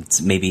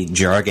that's maybe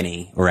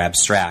jargony or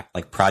abstract,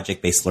 like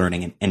project-based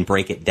learning, and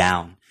break it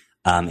down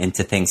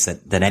into things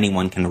that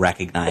anyone can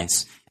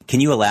recognize. Can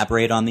you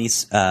elaborate on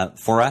these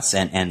for us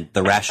and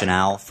the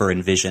rationale for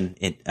Envision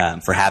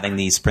for having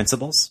these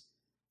principles?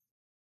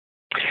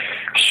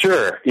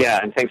 Sure.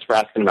 Yeah, and thanks for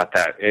asking about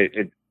that.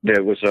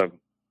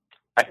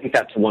 I think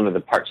that's one of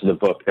the parts of the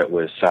book that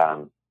was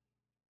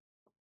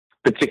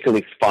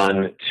particularly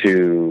fun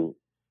to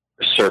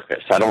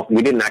surface.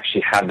 We didn't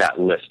actually have that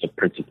list of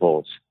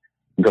principles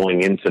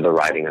going into the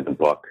writing of the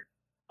book,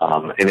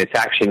 and it's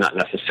actually not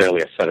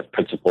necessarily a set of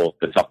principles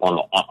that's up on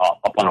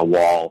a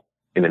wall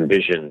in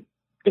Envision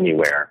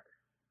anywhere.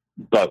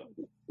 But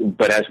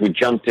as we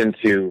jumped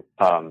into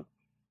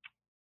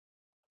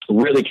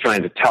really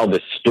trying to tell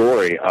this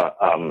story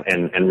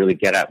and really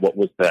get at what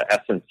was the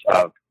essence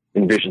of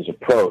Envision's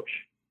approach,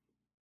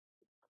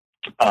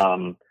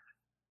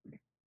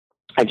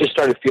 I just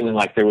started feeling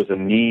like there was a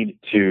need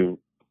to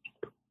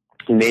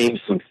name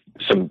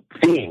some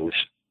themes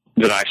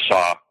that I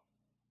saw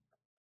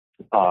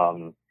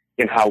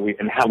in how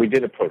we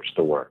did approach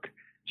the work.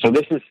 So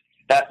this is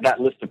that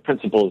list of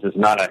principles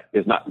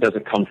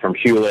doesn't come from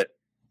Hewlett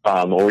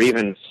or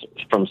even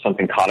from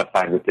something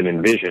codified within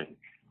Envision.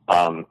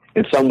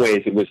 In some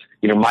ways, it was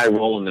my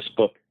role in this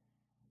book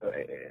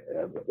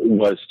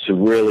was to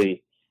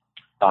really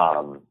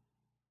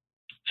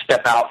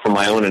step out from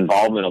my own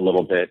involvement a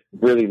little bit,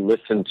 really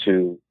listen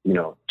to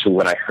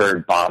what I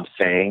heard Bob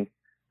saying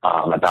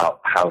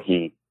about how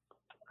he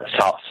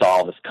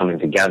saw this coming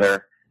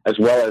together, as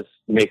well as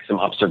make some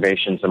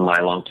observations in my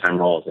longtime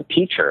role as a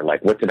teacher.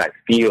 Like, what did I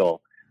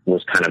feel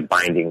was kind of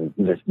binding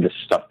this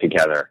stuff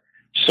together?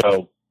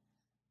 So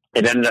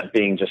it ended up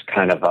being just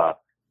kind of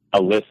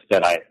a list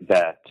that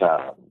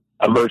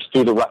emerged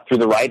through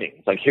the writing.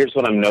 It's like, here's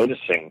what I'm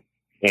noticing,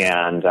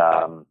 and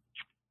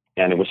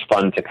it was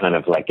fun to kind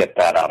of like get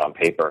that out on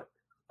paper.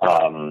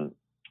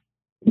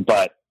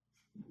 But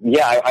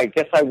yeah, I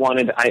guess I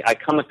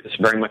come at this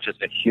very much as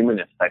a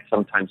humanist. I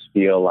sometimes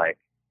feel like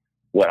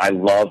what I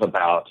love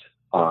about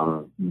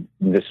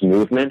this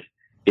movement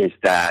is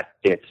that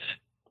it's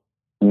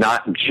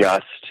not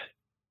just,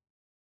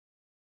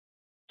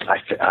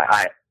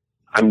 I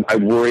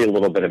worry a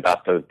little bit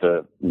about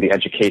the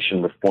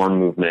education reform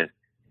movement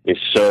is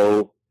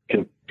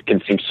can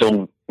seem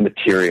so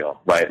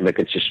material, right? Like,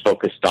 it's just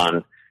focused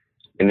on,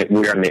 and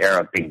we are in the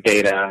era of big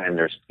data, and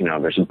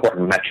there's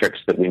important metrics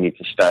that we need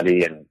to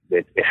study, and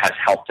it has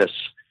helped us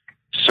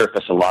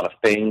surface a lot of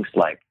things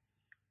like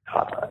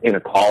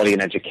inequality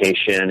in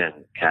education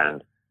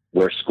and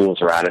where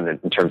schools are at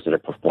in terms of their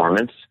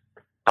performance.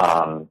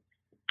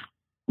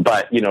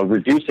 But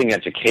reducing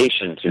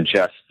education to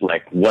just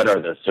like what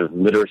are the sort of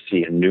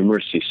literacy and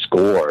numeracy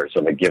scores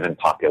of a given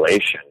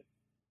population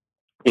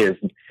is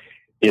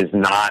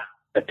not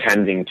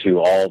attending to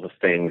all the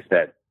things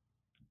that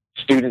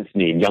students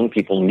need, young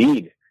people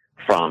need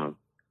from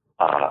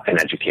an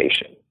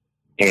education.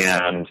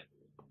 And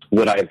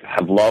what I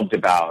have loved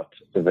about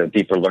the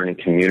deeper learning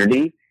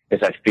community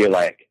is I feel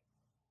like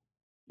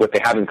what they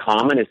have in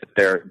common is that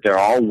they're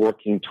all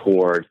working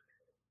toward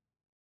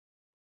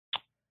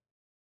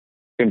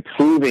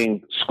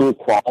improving school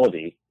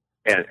quality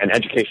and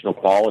educational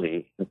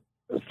quality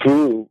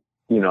through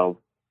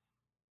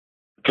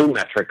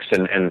metrics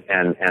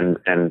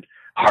and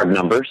hard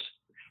numbers,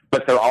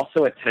 but they're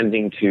also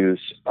attending to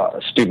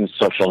students'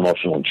 social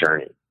emotional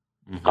journey.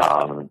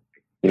 Mm-hmm.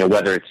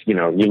 Whether it's, you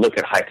look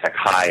at High Tech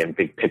High and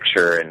Big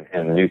Picture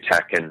and New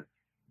Tech and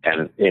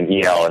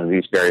in EL and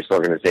these various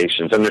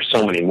organizations, and there's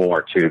so many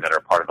more too that are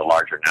part of the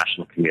larger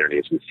national community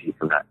as we see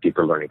from that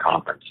Deeper Learning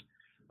Conference.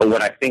 But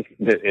what I think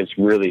that is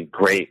really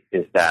great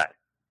is that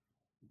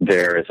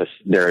we're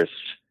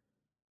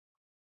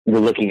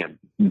looking at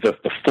the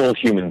full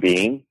human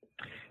being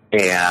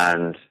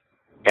and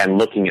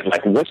looking at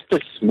like what's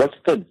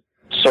the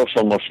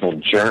social emotional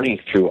journey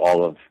through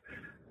all of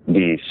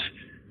these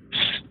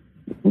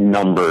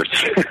numbers,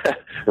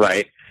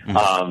 right?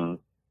 Mm-hmm.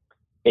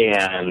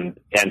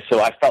 And so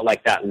I felt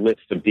like that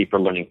list of deeper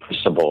learning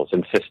principles,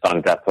 insist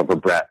on depth over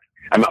breadth,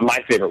 And my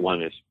favorite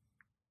one is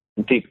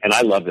deep, and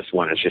I love this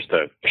one. It's just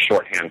a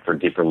shorthand for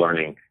deeper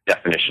learning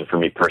definition for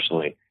me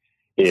personally,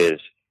 is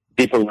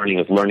deeper learning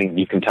is learning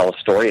you can tell a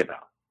story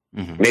about.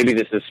 Mm-hmm. Maybe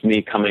this is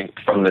me coming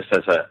from this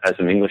as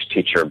an English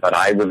teacher, but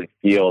I really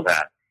feel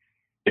that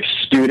if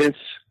students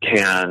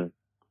can,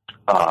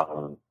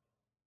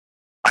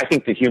 I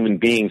think that human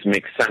beings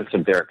make sense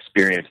of their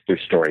experience through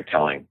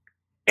storytelling.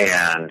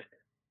 And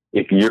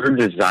if you're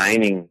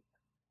designing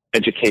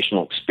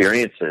educational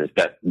experiences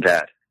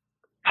that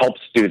help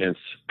students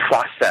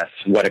process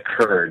what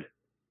occurred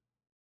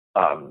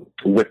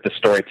with the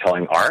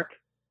storytelling arc,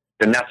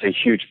 then that's a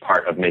huge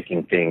part of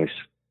making things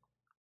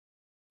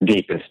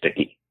deep and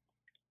sticky.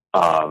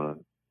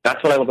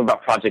 That's what I love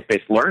about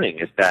project-based learning,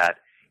 is that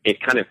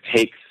it kind of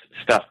takes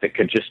stuff that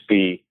could just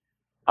be,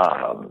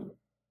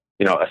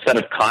 a set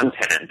of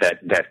content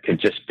that could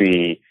just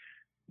be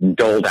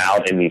doled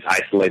out in these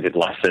isolated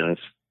lessons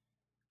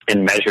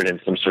and measured in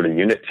some sort of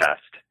unit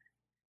test.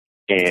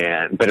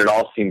 But it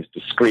all seems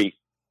discrete,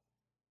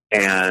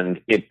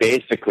 and it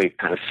basically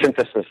kind of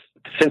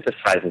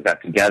synthesizes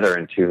that together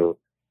into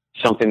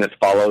something that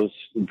follows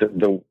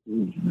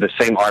the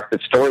same arc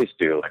that stories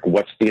do. Like,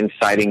 what's the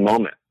inciting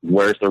moment?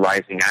 Where's the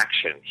rising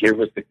action? Here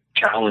was the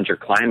challenge or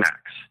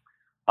climax.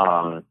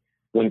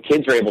 When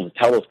kids are able to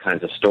tell those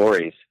kinds of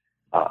stories,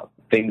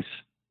 things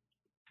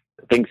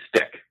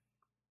stick.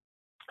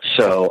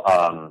 So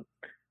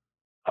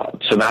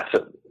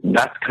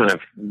that's kind of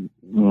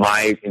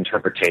my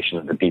interpretation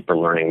of the deeper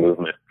learning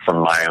movement from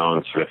my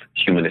own sort of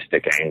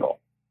humanistic angle.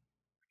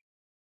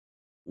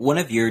 One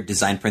of your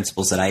design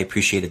principles that I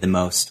appreciated the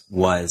most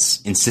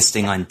was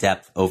insisting on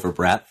depth over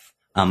breadth.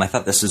 I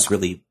thought this was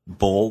really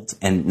bold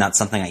and not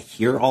something I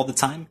hear all the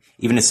time,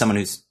 even as someone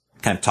who's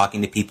kind of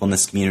talking to people in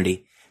this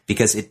community,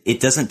 because it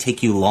doesn't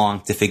take you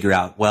long to figure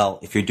out, well,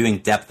 if you're doing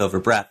depth over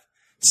breadth,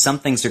 some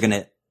things are going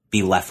to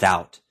be left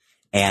out,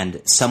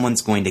 and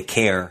someone's going to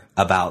care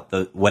about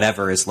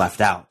whatever is left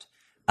out.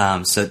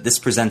 So this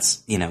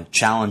presents,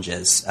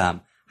 challenges.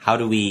 How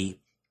do we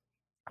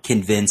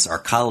convince our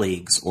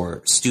colleagues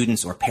or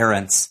students or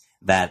parents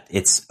that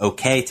it's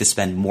okay to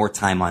spend more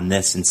time on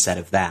this instead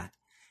of that?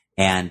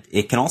 And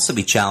it can also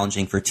be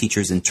challenging for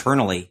teachers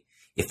internally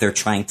if they're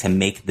trying to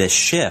make this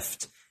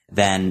shift.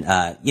 Then,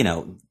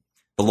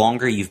 the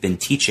longer you've been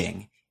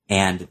teaching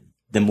and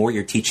the more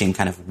you're teaching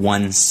kind of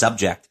one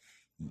subject,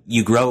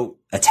 you grow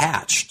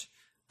attached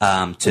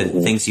to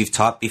things you've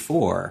taught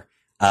before.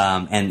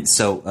 And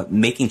so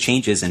making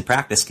changes in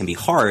practice can be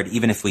hard,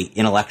 even if we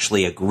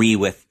intellectually agree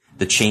with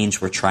the change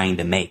we're trying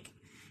to make.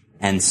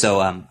 And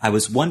so I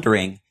was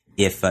wondering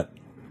if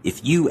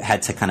you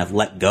had to kind of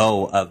let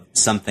go of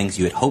some things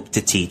you had hoped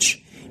to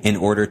teach in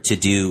order to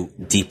do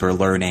deeper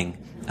learning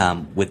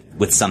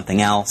with something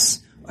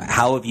else.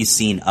 How have you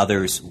seen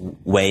others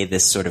weigh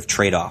this sort of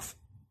trade-off?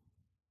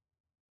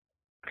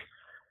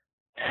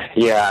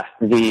 Yeah,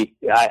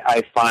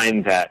 I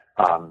find that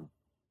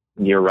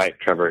you're right,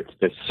 Trevor. It's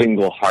the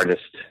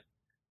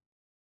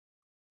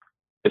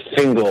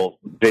single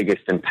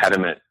biggest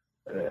impediment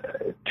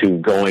to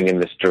going in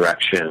this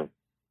direction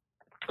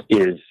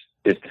is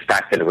the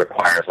fact that it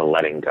requires a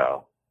letting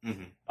go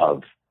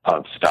of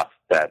stuff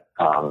that.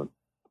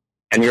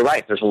 And you're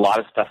right. There's a lot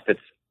of stuff that's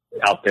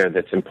out there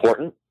that's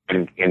important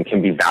and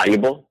can be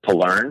valuable to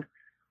learn,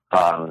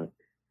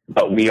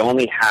 but we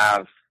only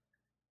have,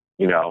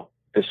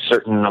 this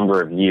certain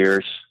number of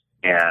years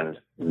and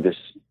this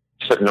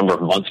certain number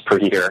of months per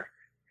year.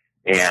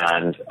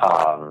 And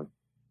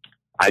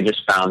I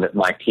just found that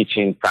my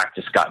teaching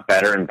practice got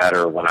better and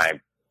better when I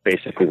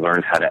basically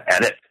learned how to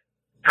edit.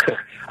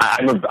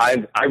 I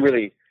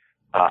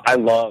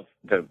love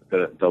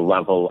the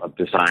level of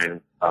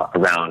design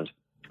around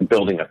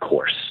building a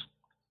course.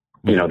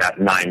 That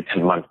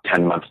 10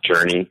 month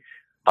journey.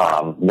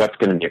 What's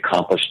going to be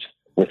accomplished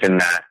within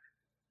that?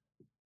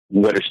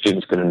 What are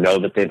students going to know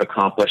that they've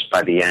accomplished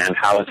by the end?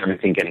 How is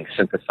everything getting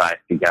synthesized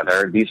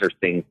together? These are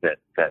things that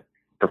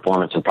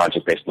performance and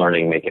project-based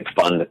learning make it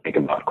fun to think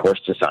about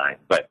course design.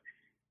 But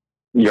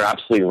you're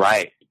absolutely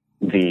right.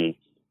 The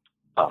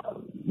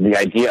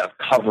idea of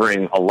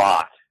covering a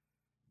lot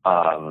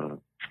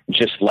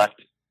just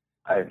left,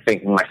 I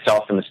think,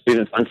 myself and the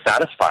students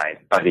unsatisfied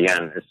by the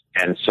end.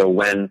 And so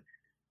when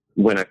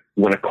a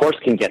course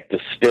can get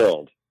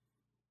distilled,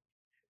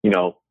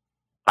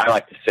 I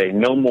like to say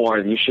no more.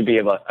 You should be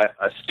able.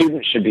 A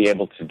student should be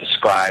able to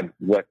describe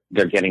what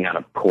they're getting out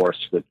of a course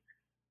with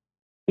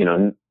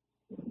no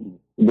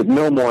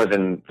more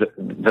than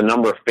the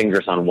number of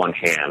fingers on one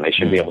hand. They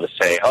should be able to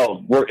say,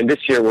 "Oh, this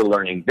year we're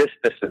learning this,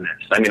 this, and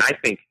this." I mean, I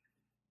think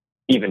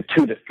even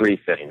 2 to 3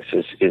 things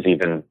is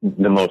even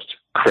the most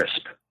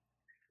crisp.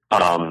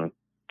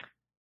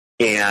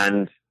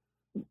 And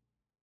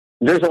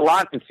there's a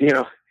lot that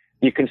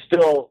you can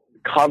still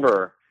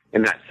cover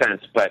in that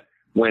sense, but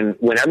when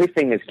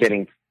everything is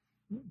getting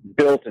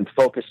built and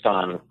focused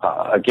on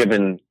a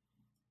given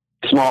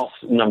small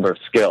number of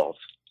skills,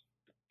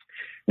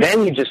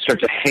 then you just start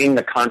to hang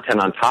the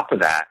content on top of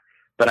that.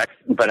 But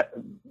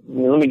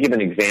let me give an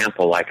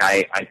example. Like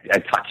I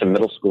taught some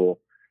middle school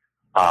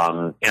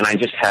And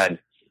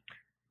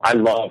I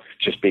love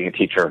just being a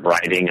teacher of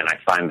writing, and I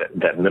find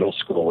that middle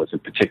school is a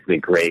particularly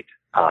great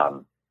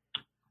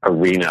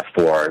arena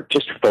for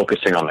just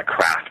focusing on the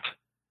craft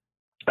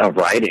of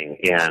writing.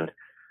 And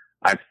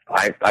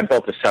I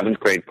built a 7th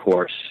grade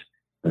course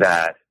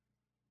that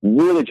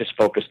really just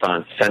focused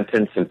on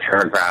sentence and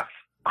paragraph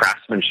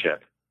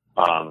craftsmanship.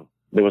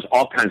 There was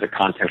all kinds of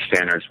content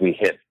standards we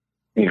hit,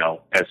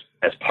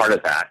 as part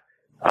of that,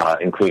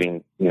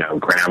 including,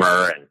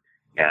 grammar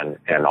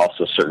and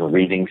also certain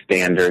reading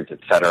standards, et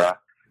cetera.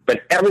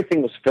 But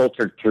everything was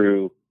filtered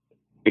through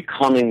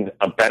becoming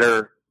a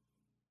better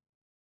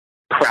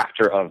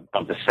crafter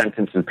of the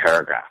sentence and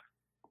paragraph.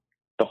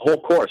 The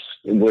whole course,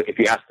 if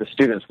you ask the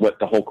students what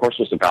the whole course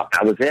was about,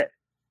 that was it.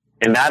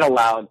 And that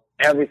allowed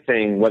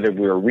everything, whether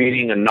we were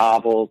reading a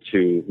novel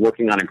to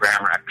working on a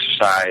grammar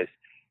exercise,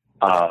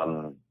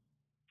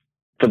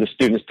 for the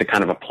students to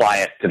kind of apply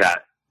it to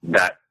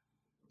that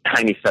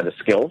tiny set of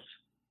skills.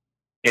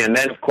 And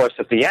then, of course,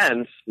 at the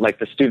end, like,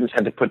 the students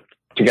had to put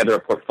together a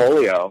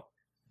portfolio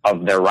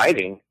of their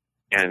writing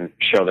and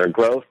show their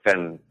growth.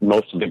 And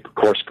most of the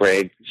course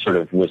grade sort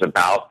of was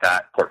about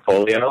that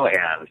portfolio.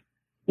 And,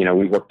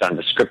 we worked on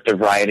descriptive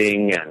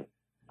writing, and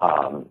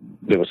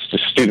there was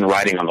just student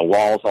writing on the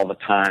walls all the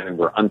time, and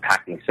we're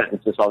unpacking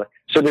sentences all the time.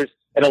 So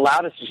it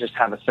allowed us to just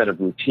have a set of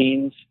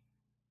routines.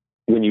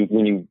 When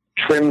you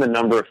trim the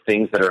number of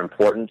things that are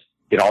important,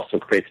 it also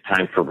creates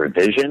time for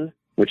revision,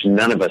 which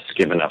none of us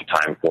give enough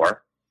time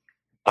for.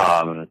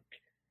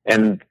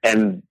 And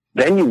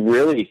then you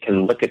really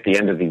can look at the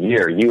end of the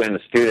year, you and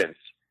the students,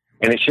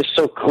 and it's just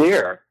so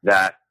clear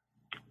that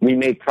we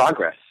made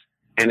progress.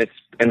 And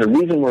the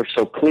reason we're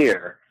so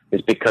clear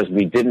is because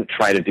we didn't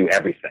try to do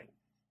everything.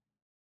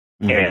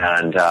 Mm-hmm.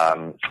 And,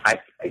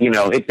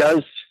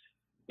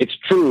 it's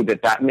true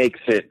that makes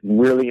it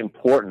really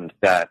important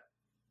that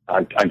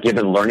a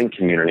given learning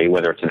community,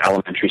 whether it's an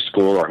elementary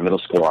school or a middle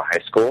school or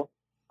high school,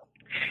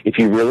 if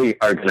you really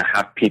are going to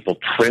have people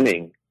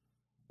trimming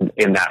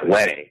in that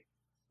way,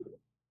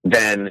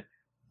 then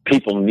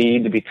people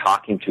need to be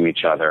talking to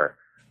each other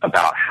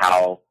about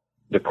how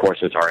the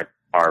courses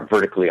are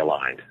vertically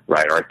aligned,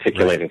 right? Or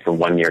articulating from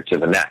one year to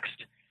the next.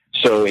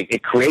 So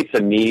it creates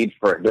a need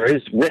there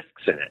is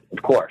risks in it,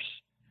 of course.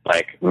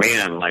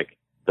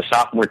 The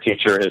sophomore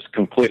teacher has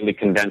completely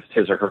condensed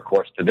his or her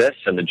course to this,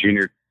 and the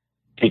junior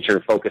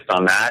teacher focused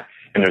on that,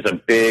 and there's a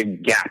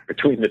big gap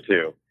between the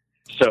two.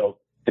 So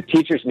the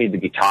teachers need to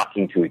be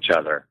talking to each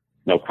other,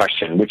 no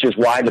question, which is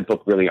why the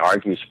book really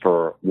argues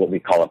for what we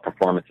call a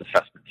performance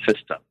assessment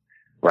system,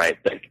 right?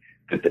 That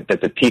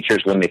the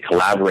teachers, when they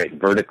collaborate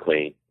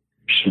vertically,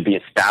 should be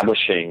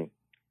establishing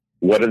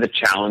what are the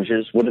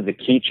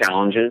key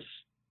challenges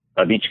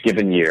of each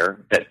given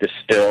year that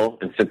distill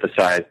and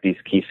synthesize these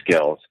key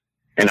skills,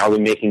 and are we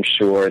making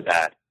sure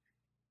that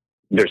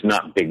there's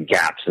not big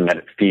gaps and that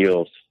it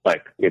feels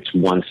like it's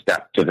one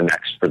step to the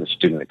next for the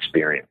student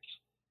experience.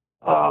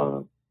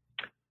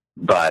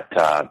 But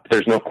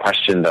there's no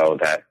question, though,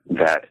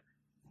 that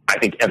I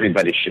think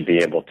everybody should be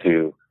able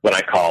to, what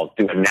I call,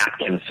 do a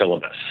napkin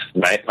syllabus,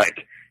 right?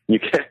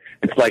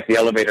 It's like the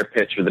elevator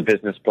pitch or the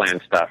business plan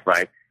stuff,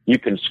 right? You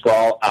can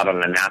scrawl out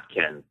on a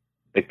napkin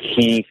the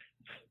key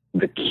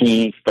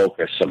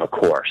focus of a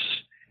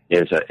course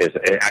is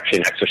actually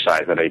an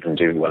exercise that I even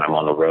do when I'm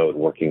on the road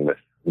working with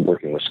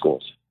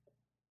schools.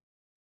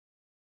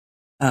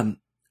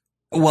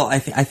 Well, I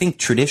think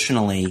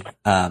traditionally,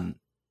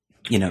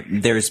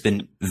 there's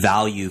been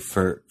value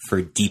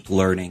for deep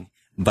learning,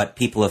 but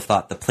people have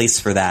thought the place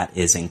for that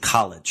is in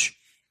college.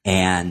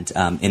 And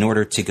in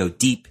order to go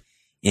deep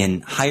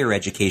in higher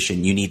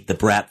education, you need the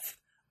breadth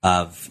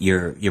of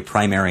your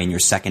primary and your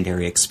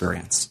secondary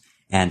experience.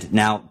 And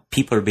now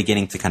people are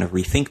beginning to kind of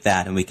rethink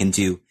that, and we can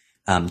do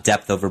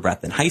depth over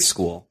breadth in high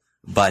school.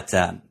 But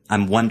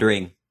I'm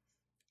wondering,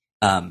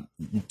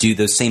 do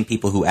those same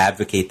people who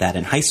advocate that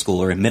in high school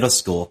or in middle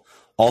school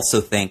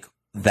also think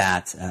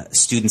that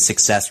student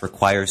success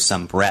requires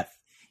some breadth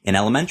in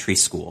elementary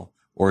school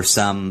or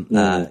some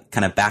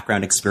kind of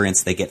background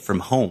experience they get from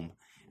home?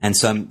 And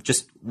so I'm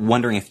just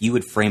wondering if you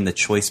would frame the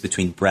choice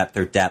between breadth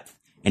or depth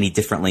any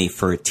differently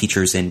for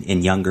teachers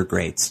in younger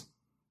grades.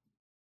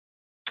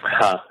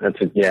 That's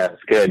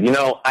good.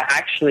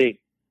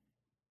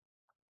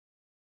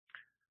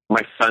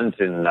 My son's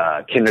in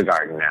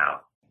kindergarten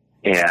now,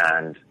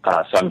 and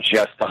so I'm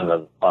just on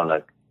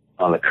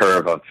the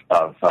curve of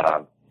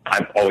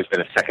I've always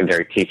been a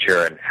secondary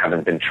teacher and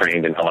haven't been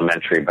trained in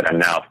elementary, but I'm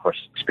now, of course,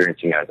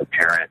 experiencing it as a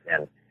parent.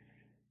 And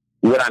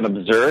what I'm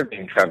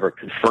observing, Trevor,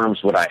 confirms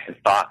what I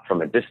had thought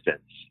from a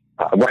distance.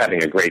 We're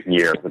having a great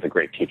year with a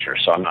great teacher,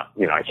 so I'm not,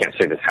 I can't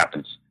say this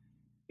happens,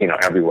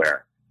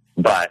 everywhere.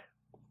 But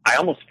I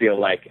almost feel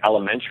like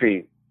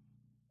elementary,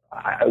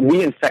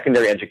 we in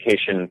secondary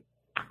education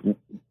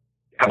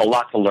have a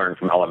lot to learn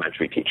from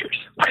elementary teachers.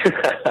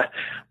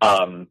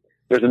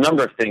 There's a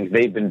number of things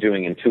they've been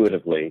doing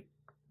intuitively,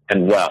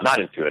 and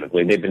not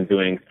intuitively, they've been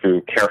doing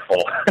through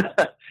careful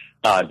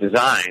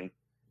design,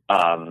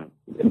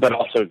 but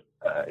also,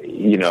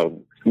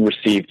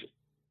 received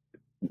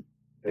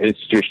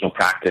institutional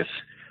practice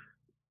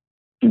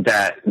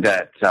that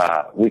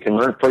we can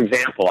learn. For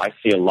example, I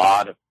see a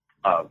lot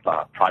of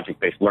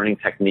project-based learning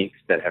techniques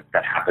that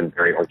happen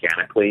very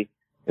organically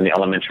in the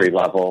elementary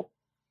level.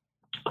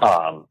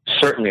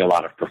 Certainly a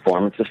lot of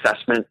performance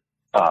assessment.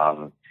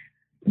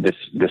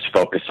 This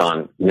focus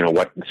on,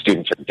 what the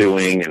students are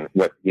doing and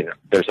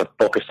there's a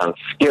focus on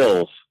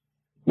skills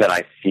that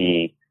I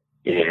see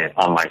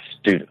on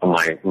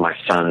my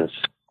son's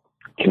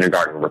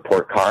kindergarten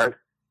report card.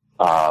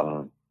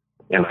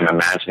 And I'm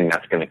imagining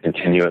that's going to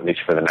continue at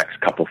least for the next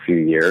few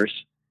years.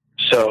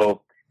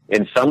 So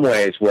in some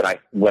ways, what I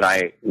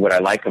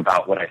like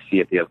about what I see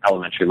at the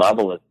elementary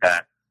level is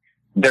that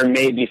there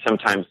may be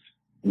sometimes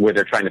where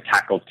they're trying to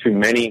tackle too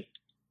many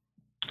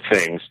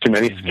things, too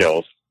many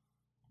skills,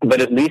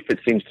 but at least it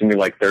seems to me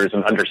like there's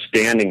an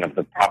understanding of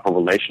the proper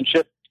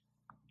relationship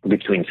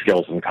between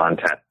skills and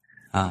content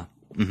at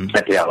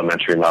the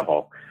elementary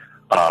level.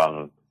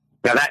 Now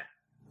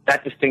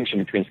that distinction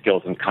between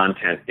skills and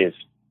content is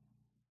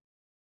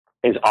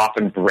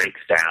often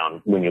breaks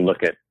down when you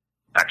look at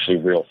actually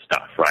real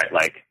stuff, right?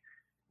 Like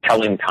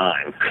telling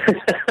time,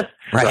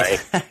 right?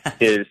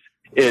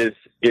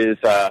 is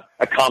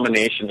a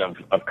combination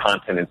of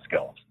content and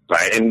skills,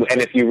 right? And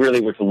if you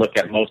really were to look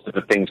at most of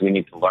the things we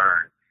need to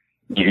learn,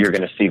 you're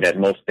going to see that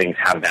most things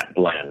have that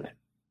blend.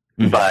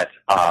 But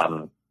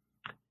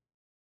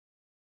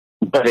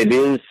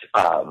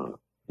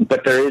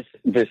there is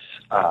this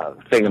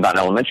thing about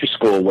elementary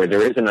school where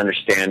there is an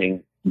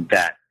understanding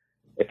that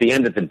at the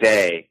end of the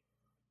day,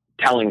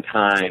 telling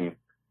time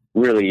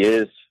really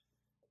is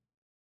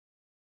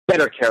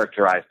better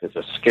characterized as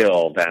a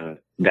skill than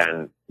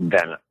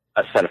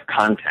a set of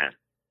content.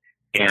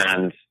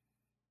 And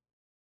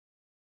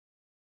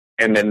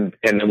then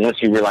once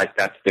you realize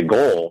that's the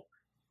goal,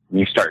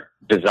 you start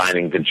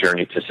designing the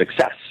journey to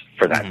success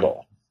for that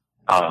goal.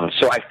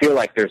 So I feel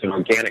like there's an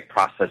organic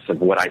process of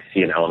what I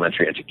see in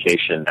elementary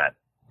education that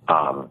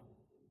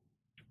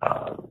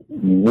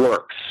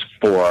works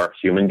for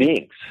human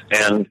beings.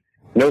 And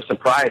no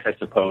surprise, I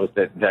suppose,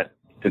 that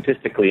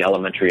statistically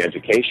elementary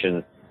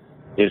education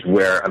is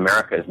where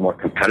America is more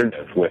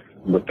competitive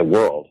with the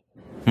world.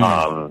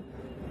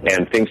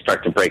 And things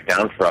start to break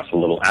down for us a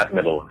little at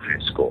middle and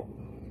high school,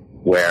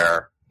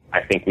 where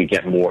I think we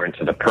get more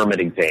into the permit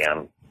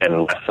exam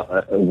and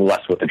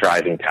less with the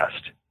driving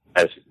test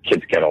as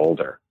kids get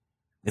older.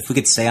 If we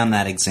could stay on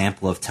that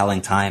example of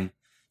telling time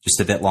just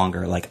a bit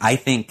longer, like I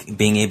think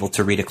being able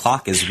to read a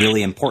clock is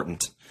really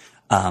important.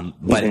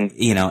 But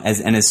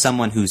as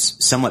someone who's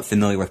somewhat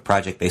familiar with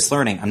project-based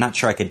learning, I'm not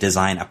sure I could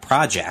design a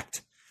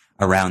project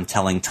around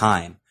telling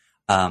time.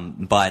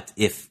 But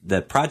if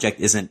the project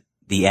isn't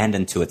the end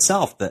unto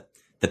itself,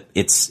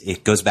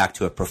 it goes back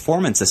to a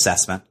performance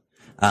assessment.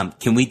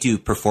 Can we do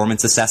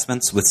performance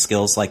assessments with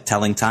skills like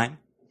telling time?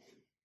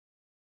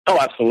 Oh,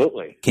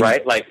 absolutely.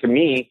 Right? Like to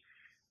me,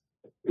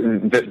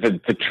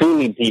 the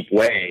truly deep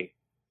way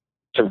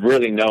to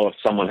really know if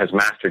someone has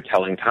mastered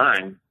telling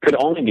time could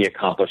only be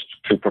accomplished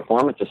through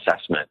performance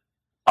assessment.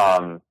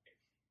 Some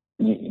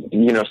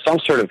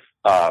sort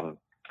of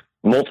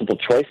multiple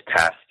choice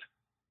test,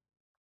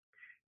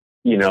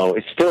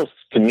 it still,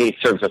 to me,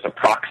 serves as a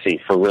proxy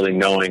for really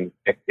knowing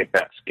if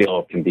that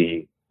skill can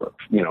be,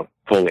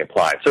 fully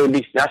applied. So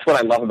that's what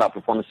I love about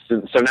performance.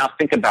 So now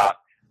think about,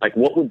 like,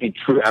 what would be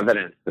true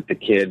evidence that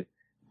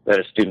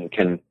a student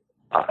can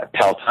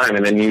tell time?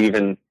 And then you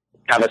even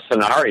have a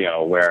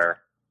scenario where,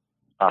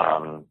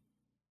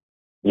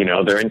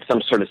 they're in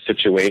some sort of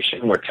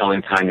situation where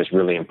telling time is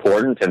really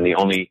important, and the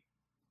only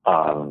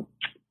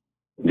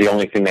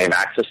thing they have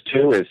access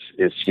to is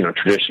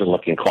traditional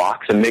looking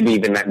clocks, and maybe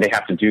even that they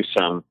have to do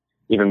some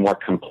even more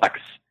complex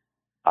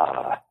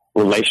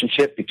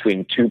relationship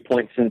between 2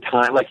 points in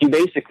time. Like you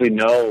basically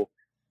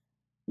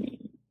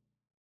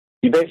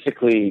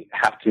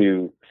have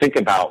to think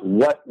about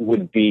what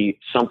would be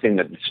something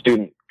that the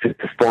student could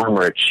perform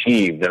or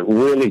achieve that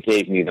really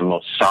gave me the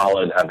most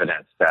solid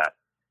evidence that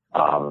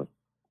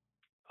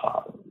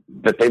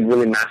they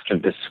really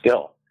mastered this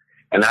skill.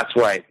 And that's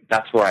why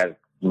I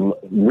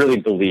really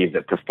believe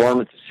that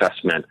performance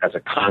assessment as a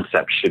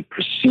concept should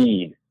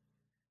precede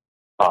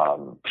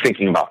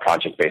thinking about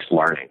project-based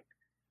learning.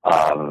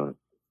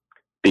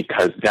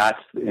 Because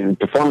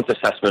performance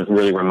assessment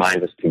really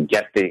reminds us to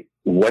get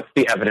what's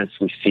the evidence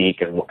we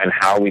seek and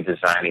how are we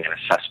designing an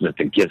assessment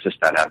that gives us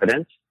that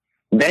evidence.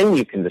 Then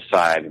you can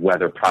decide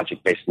whether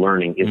project-based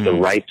learning is the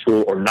right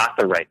tool or not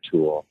the right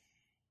tool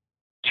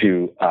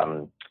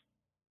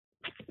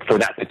for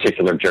that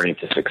particular journey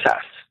to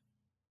success.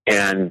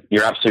 And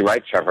you're absolutely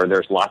right, Trevor.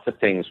 There's lots of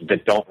things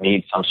that don't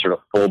need some sort of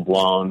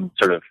full-blown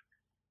sort of,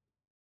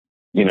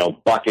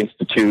 Buck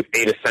Institute,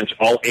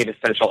 all eight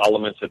essential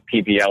elements of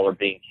PBL are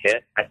being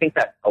hit. I think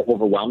that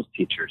overwhelms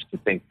teachers to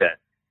think that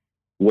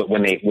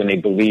when they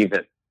believe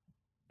that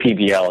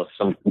PBL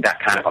is that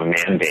kind of a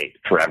mandate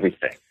for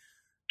everything.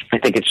 I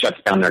think it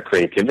shuts down their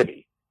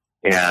creativity.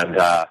 And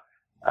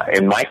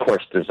in my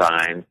course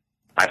design,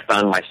 I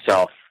found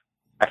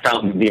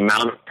the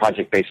amount of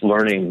project-based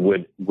learning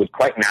would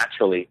quite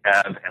naturally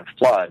ebb and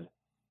flood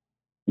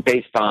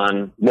based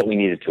on what we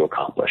needed to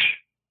accomplish.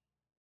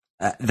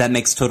 That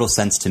makes total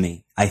sense to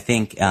me. I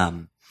think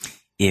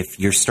if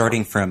you're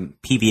starting from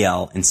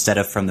PBL instead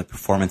of from the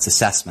performance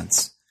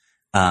assessments,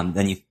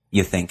 then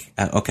you think,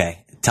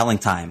 okay, telling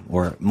time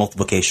or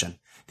multiplication,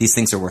 these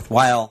things are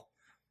worthwhile,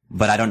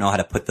 but I don't know how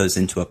to put those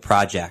into a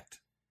project.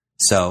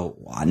 So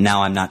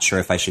now I'm not sure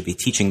if I should be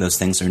teaching those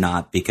things or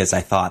not, because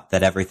I thought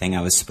that everything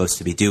I was supposed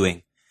to be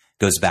doing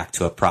goes back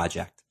to a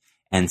project.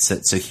 And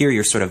so here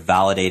you're sort of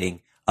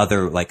validating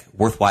other like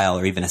worthwhile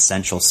or even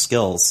essential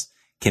skills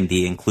can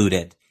be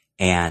included.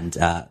 And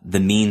the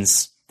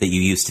means that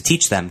you use to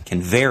teach them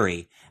can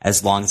vary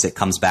as long as it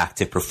comes back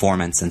to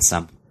performance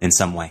in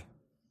some way.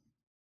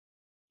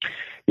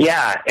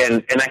 Yeah,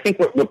 and I think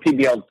what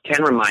PBL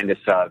can remind us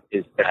of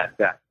is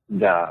that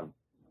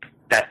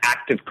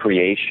active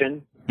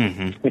creation.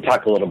 Mm-hmm. We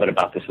talk a little bit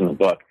about this in the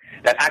book.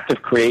 That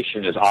active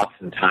creation is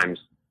oftentimes,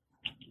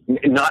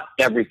 not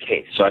every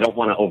case, so I don't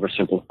want to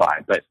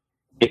oversimplify, but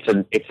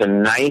it's a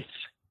nice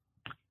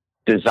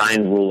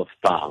design rule of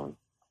thumb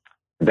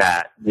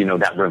that,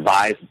 that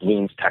revised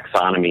Bloom's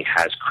taxonomy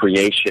has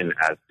creation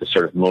as the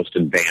sort of most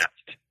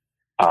advanced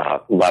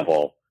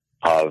level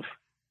of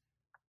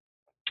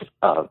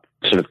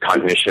sort of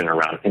cognition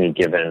around any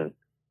given,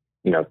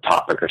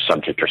 topic or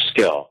subject or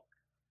skill,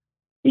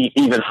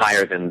 even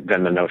higher than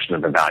the notion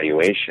of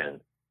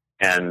evaluation.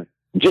 And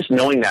just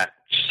knowing that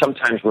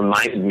sometimes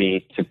reminded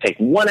me to take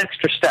one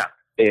extra step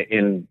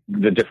in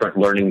the different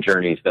learning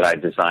journeys that I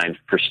designed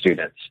for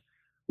students,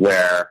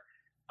 where,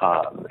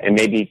 and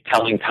maybe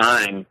telling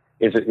time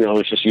is,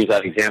 let's just use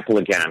that example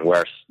again,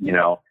 where,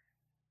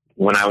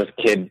 when I was a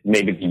kid,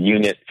 maybe the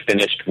unit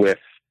finished with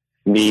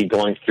me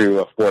going through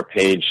a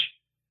 4-page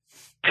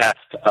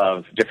test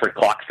of different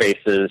clock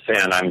faces,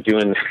 and I'm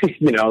doing,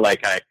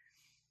 like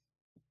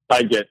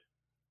I get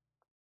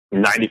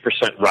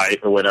 90% right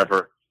or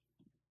whatever.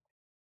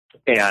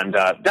 And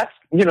that's,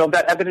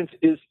 that evidence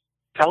is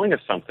telling us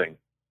something.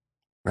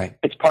 Right.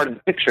 It's part of the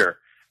picture.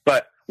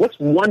 But what's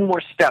one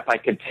more step I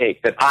could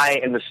take that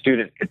I and the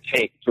student could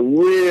take to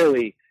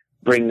really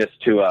bring this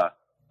to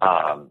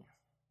an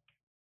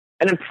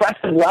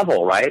impressive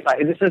level, right?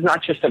 This is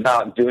not just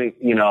about doing,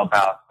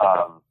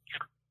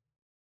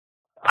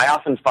 I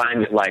often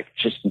find that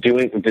just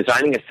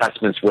designing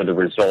assessments where the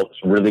result's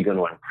really going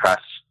to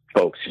impress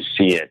folks who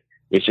see it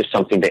is just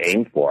something to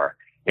aim for.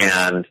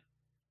 And,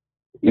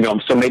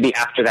 so maybe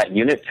after that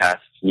unit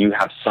test, you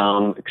have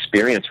some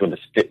experience where the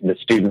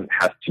student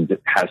has to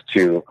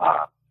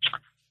I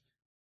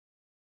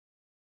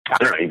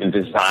don't know, even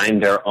design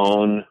their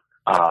own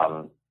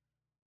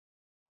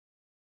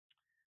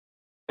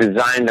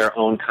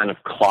kind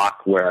of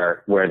clock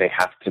where they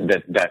have to,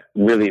 that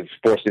really is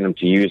forcing them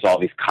to use all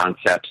these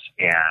concepts,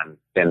 and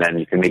then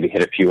you can maybe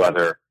hit a few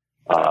other,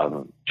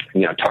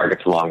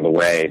 targets along the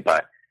way,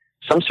 but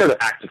some sort of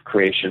active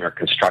creation or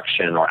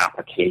construction or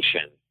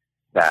application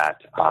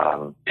that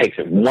takes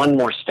it one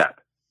more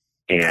step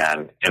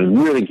and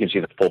really gives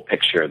you the full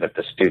picture that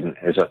the student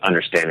is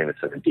understanding this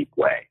in a deep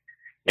way.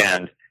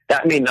 And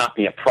that may not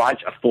be a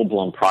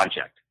full-blown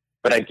project,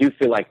 but I do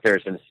feel like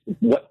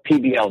what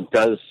PBL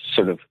does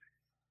sort of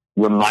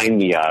remind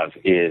me of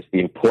is the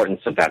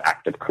importance of that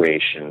active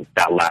creation,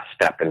 that last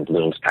step in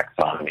Bloom's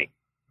taxonomy.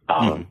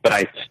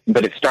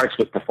 But it starts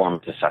with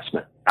performance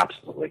assessment.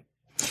 Absolutely.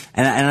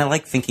 And I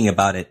like thinking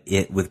about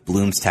it with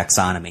Bloom's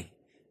taxonomy.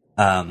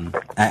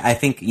 I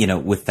think,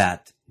 with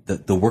that,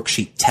 the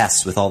worksheet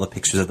tests with all the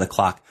pictures of the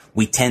clock,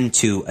 we tend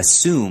to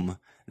assume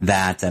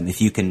that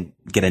if you can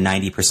get a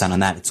 90%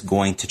 on that, it's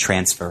going to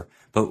transfer.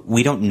 But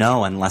we don't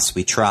know unless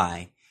we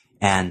try.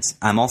 And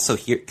I'm also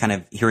kind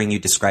of hearing you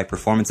describe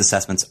performance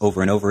assessments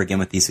over and over again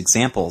with these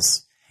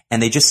examples,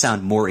 and they just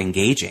sound more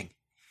engaging.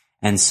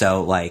 And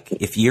so,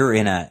 if you're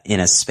in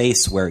a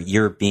space where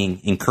you're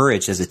being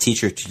encouraged as a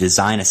teacher to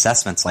design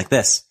assessments like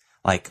this,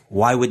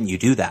 why wouldn't you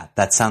do that?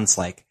 That sounds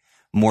like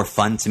more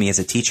fun to me as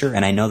a teacher,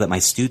 and I know that my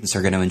students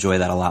are going to enjoy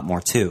that a lot more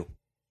too.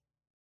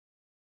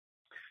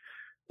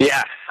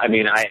 Yeah, I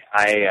mean,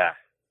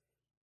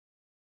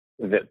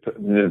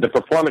 the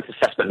performance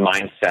assessment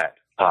mindset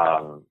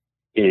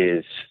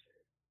is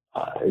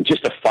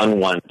just a fun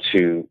one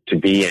to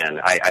be in.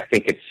 I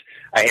think it's,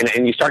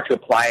 and you start to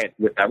apply it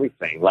with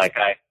everything.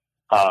 I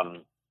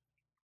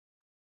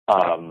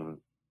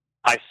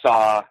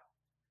saw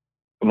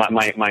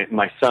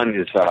my son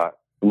is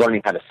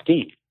learning how to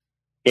ski,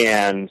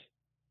 and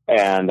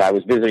I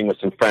was visiting with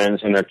some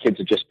friends, and their kids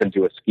had just been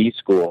to a ski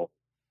school,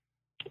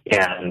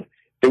 and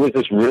there was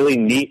this really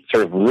neat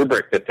sort of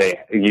rubric that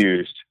they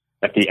used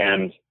at the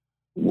end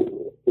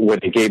where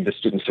they gave the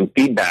students some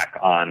feedback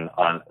on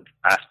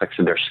aspects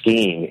of their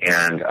skiing,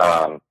 and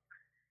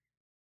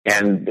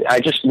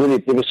I just really,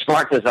 it was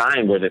smart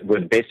design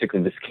where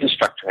basically this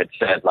instructor had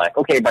said,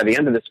 okay, by the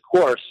end of this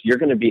course, you're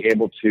going to be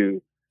able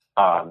to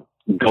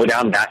go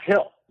down that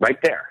hill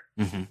right there,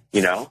 and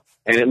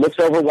it looks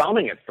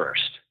overwhelming at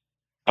first.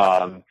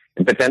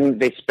 But then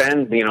they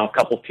spend,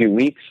 a few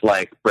weeks,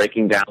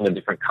 breaking down the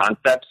different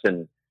concepts,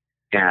 and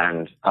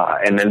then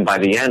by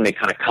the end, they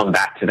kind of come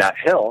back to that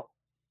hill,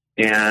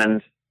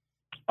 and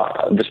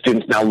the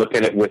students now look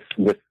at it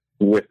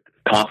with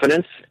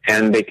confidence,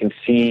 and they can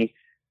see.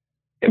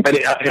 But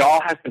it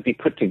all has to be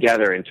put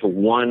together into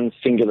one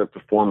singular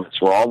performance,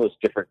 where all those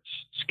different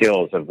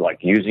skills of like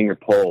using your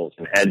poles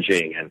and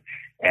edging and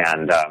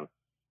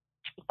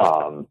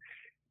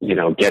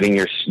getting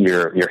your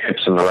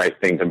hips in the right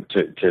thing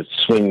to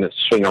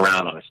swing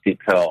around on a steep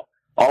hill.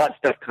 All that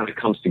stuff kind of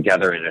comes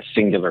together in a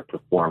singular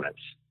performance.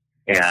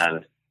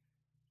 And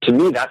to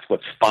me, that's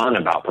what's fun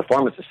about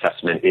performance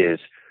assessment is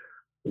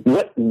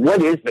what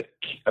is the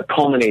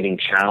culminating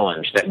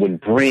challenge that would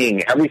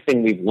bring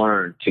everything we've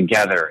learned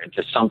together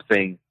into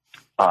something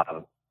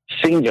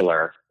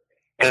singular.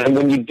 And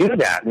when you do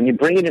that, when you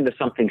bring it into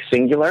something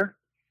singular,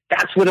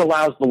 that's what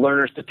allows the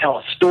learners to tell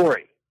a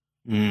story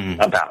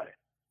about it.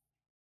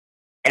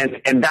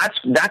 And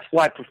that's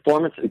why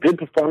good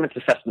performance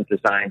assessment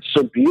design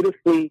so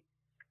beautifully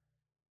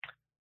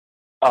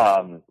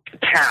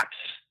taps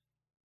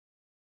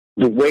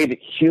the way that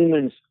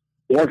humans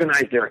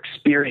organize their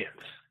experience.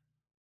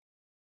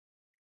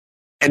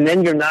 And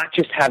then you're not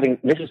just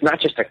this is not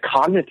just a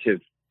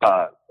cognitive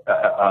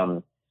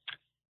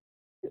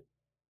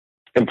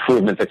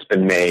improvement that's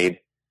been made,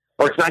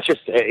 or it's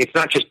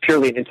not just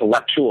purely an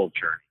intellectual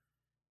journey.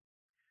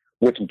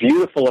 What's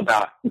beautiful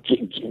about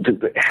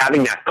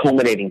having that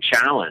culminating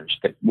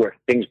challenge where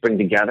things bring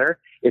together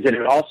is that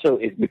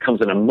it becomes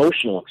an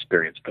emotional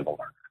experience for the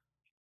learner.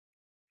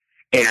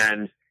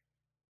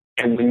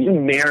 And when you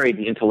marry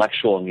the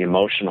intellectual and the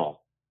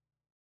emotional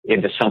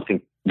into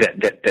something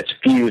that's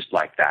fused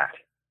like that,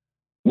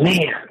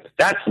 man,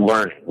 that's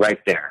learning right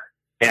there.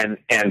 And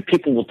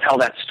people will tell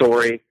that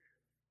story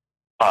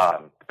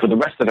for the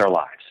rest of their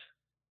lives.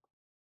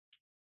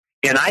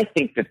 And I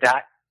think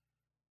that's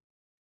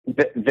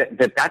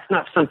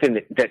not something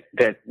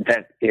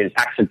that is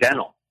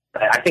accidental.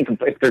 I think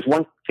if there's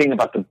one thing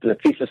about the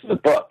thesis of the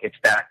book, it's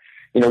that,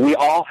 we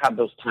all have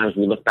those times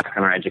we look back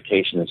on our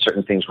education and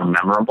certain things were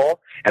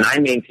memorable. And I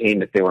maintain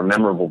that they were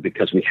memorable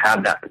because we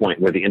had that point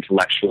where the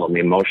intellectual and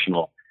the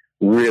emotional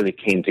really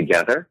came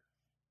together.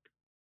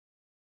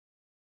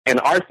 And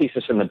our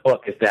thesis in the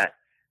book is that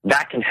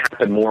can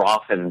happen more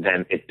often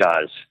than it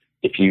does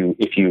if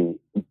you're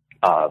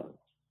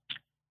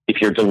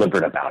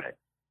deliberate about it.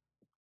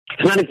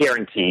 It's not a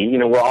guarantee.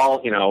 We're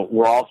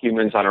all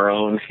humans on our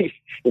own.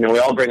 We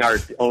all bring our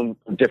own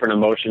different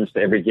emotions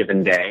to every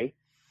given day.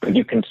 But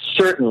you can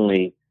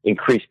certainly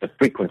increase the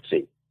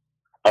frequency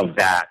of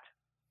that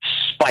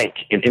spike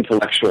in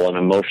intellectual and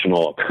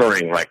emotional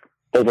occurring, like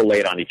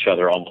overlaid on each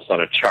other, almost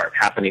on a chart,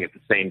 happening at the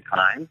same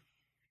time.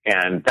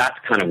 And that's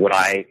kind of what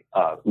I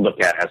look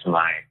at as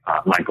my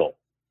goal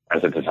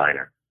as a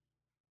designer.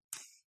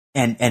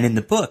 And in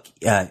the book,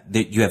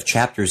 you have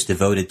chapters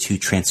devoted to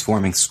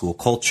transforming school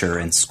culture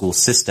and school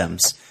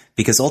systems,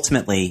 because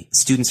ultimately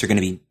students are going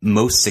to be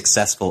most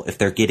successful if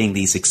they're getting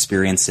these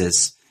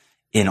experiences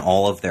in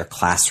all of their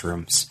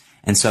classrooms.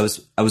 And so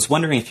I was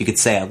wondering if you could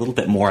say a little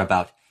bit more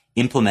about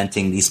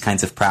implementing these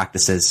kinds of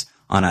practices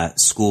on a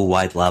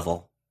school-wide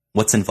level.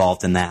 What's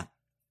involved in that?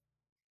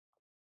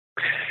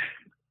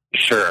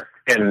 Sure.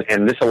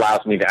 And this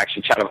allows me to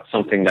actually chat about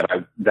something that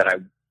I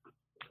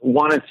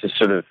wanted to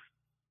sort of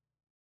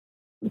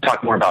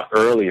talk more about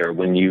earlier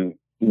when you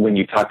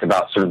talked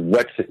about sort of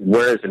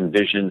where is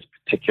Envision's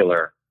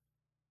particular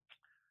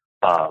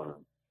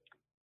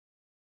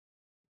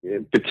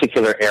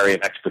area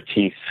of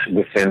expertise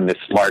within this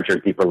larger,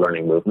 deeper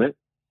learning movement.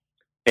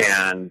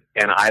 And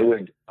I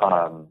would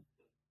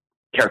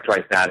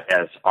characterize that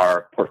as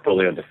our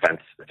portfolio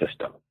defense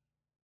system.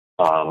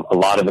 A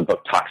lot of the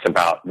book talks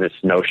about this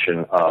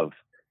notion of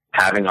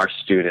having our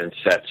students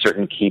at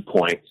certain key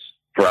points.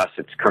 For us,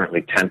 it's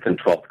currently 10th and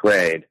 12th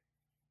grade.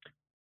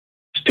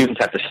 Students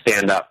have to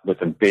stand up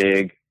with a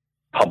big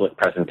public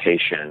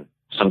presentation.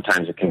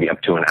 Sometimes it can be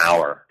up to an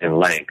hour in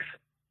length,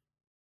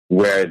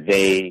 where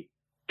they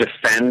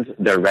defend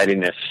their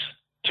readiness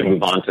to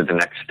move on to the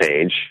next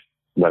stage,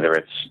 whether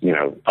it's,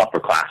 upper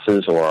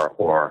classes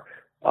or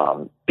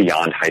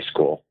beyond high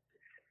school.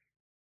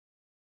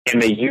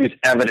 And they use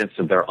evidence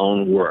of their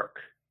own work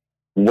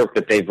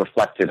that they've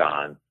reflected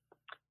on.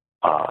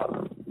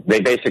 They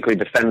basically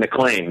defend the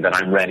claim that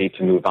I'm ready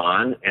to move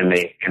on, and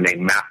they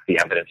map the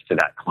evidence to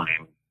that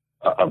claim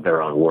of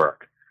their own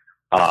work.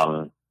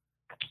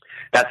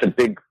 That's a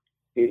big,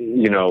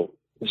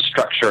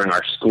 structure in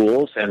our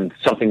schools, and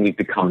something we've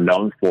become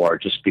known for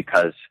just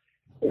because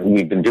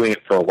we've been doing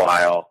it for a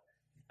while.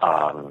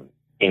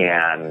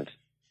 And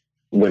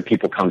when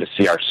people come to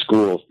see our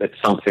schools, it's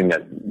something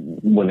that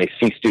when they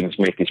see students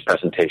make these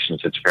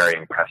presentations, it's very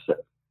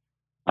impressive.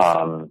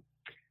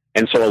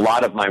 And so a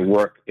lot of my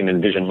work in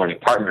Envision Learning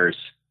Partners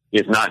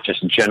is not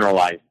just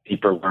generalized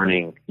deeper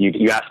learning.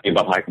 You asked me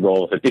about my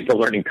role as a deeper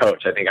learning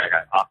coach. I think I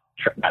got off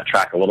that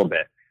track a little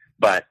bit.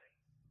 But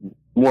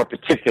more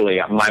particularly,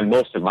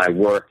 most of my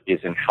work is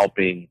in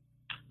helping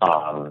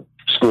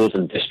schools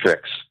and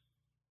districts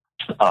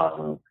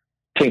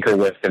tinker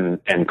with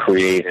and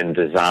create and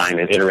design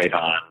and iterate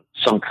on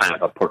some kind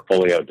of a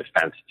portfolio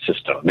defense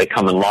system. They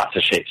come in lots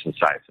of shapes and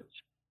sizes.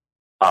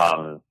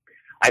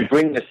 I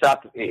bring this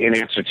up in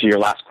answer to your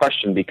last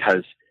question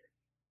because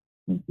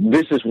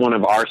this is one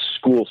of our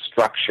school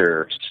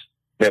structures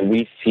that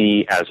we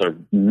see as a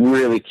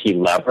really key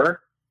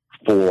lever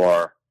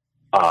for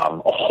a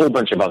whole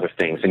bunch of other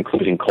things,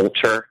 including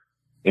culture,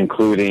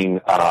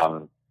 including,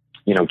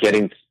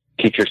 getting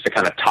teachers to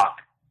kind of talk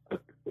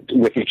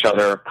with each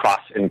other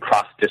in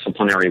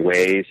cross-disciplinary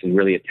ways and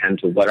really attend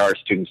to what are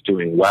students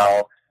doing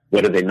well,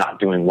 what are they not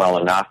doing well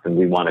enough, and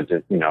we wanted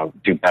to,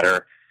 do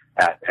better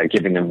at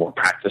giving them more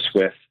practice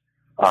with.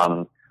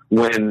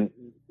 When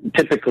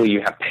typically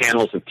you have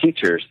panels of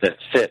teachers that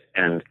sit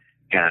and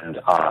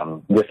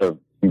with a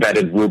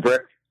vetted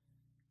rubric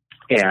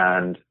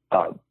and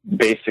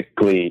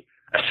basically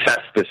assess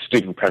the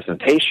student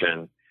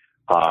presentation.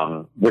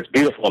 What's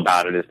beautiful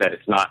about it is that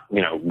it's not,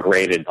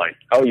 graded like,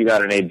 oh, you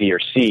got an A, B, or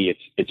C.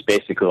 It's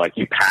basically like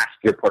you passed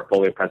your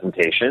portfolio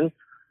presentation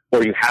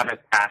or you haven't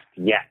passed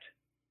yet.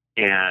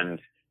 And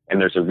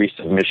there's a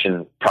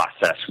resubmission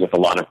process with a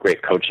lot of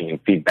great coaching and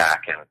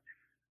feedback. And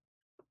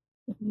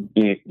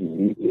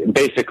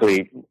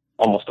basically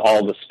almost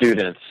all the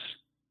students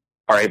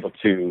are able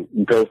to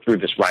go through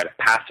this rite of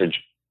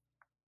passage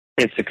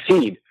and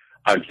succeed,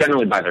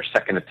 generally by their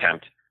second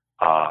attempt,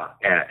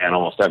 and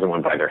almost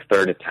everyone by their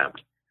third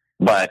attempt.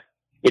 But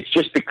it's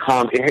just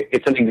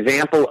it's an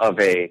example of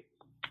a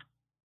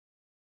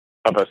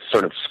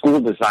sort of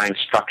school design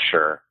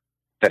structure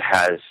that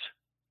has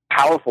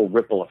powerful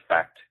ripple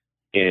effect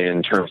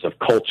in terms of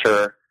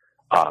culture,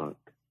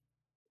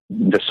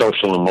 the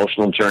social and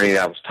emotional journey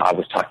that I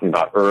was talking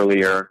about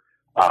earlier,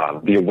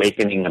 the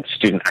awakening of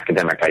student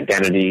academic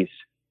identities,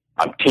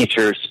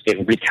 teachers.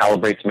 It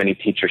recalibrates many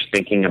teachers'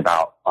 thinking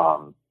about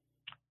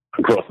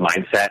growth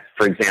mindset,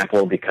 for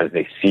example, because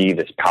they see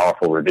this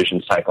powerful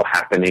revision cycle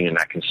happening and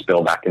that can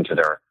spill back into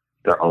their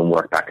own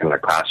work back in their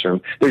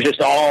classroom. There's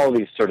just all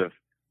these sort of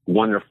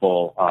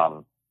wonderful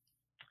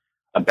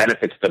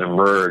benefits that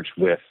emerge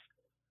with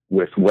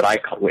what I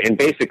call, and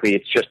basically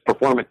it's just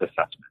performance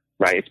assessment,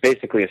 right? It's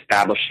basically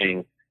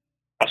establishing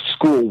a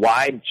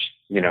school-wide,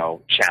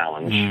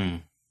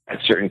 challenge at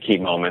certain key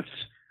moments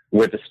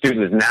where the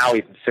student is now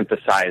even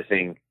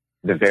synthesizing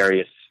the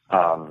various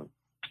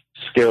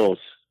skills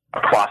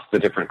across the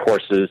different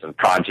courses and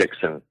projects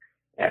and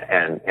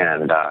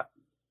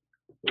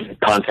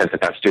content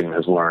that student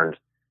has learned.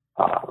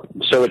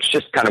 So it's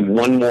just kind of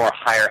one more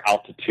higher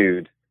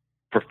altitude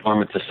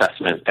performance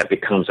assessment that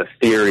becomes a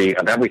theory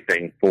of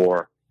everything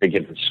for a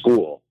given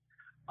school.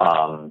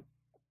 And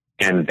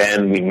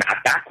then we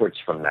map backwards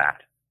from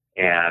that.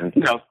 And,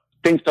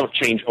 things don't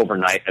change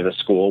overnight at a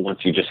school once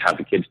you just have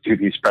the kids do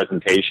these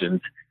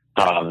presentations.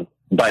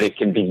 But it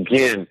can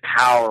begin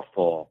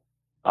powerful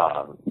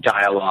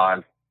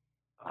dialogue.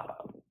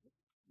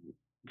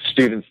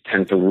 Students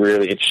tend to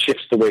it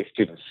shifts the way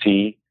students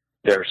see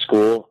their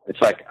school.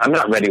 It's like, I'm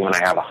not ready when I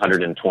have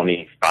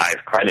 125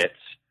 credits.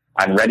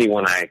 I'm ready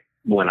when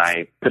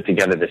I put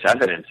together this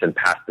evidence and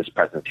pass this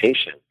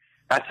presentation.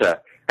 That's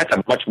a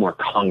much more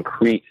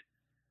concrete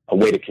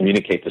way to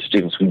communicate to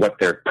students what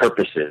their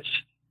purpose is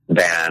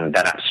than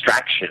that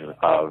abstraction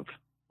of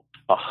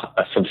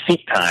some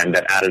seat time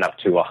that added up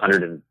to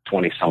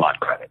 120 some odd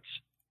credits.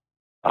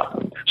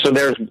 So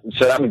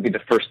that would be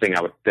the first thing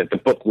that the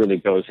book really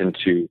goes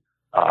into,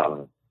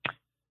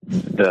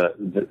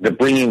 the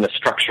bringing the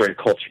structure and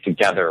culture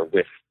together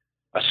with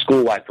a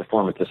school-wide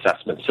performance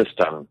assessment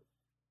system,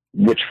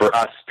 which for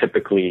us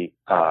typically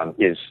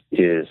is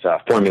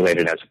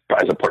formulated as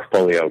a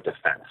portfolio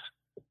defense.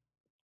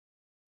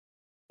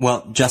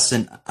 Well,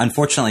 Justin,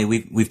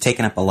 unfortunately, we've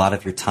taken up a lot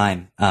of your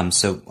time,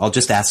 so I'll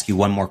just ask you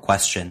one more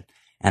question,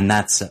 and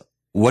that's,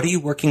 what are you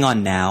working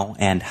on now,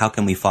 and how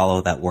can we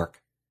follow that work?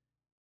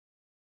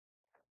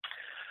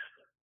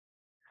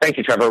 Thank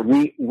you, Trevor.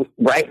 We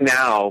right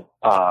now,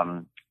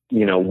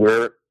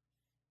 we're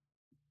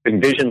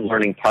Envision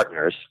Learning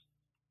Partners,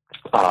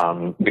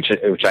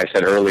 which I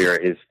said earlier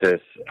is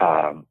this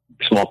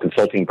small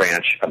consulting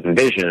branch of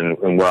Envision,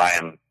 and where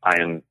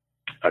I am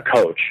a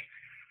coach.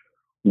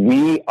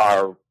 We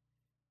are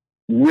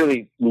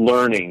really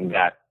learning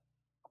that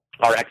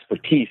our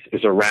expertise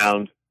is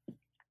around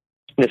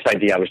this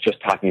idea I was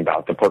just talking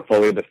about, the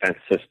portfolio defense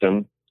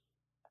system.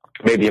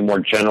 Maybe a more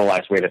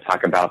generalized way to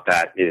talk about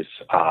that is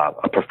a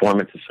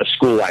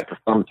school-wide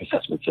performance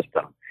assessment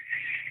system.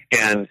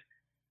 And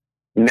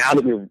now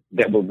that we're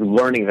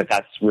learning that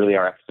that's really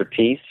our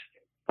expertise,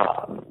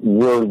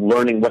 we're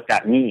learning what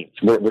that means.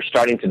 We're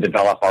starting to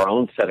develop our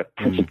own set of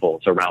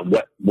principles around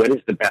what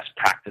is the best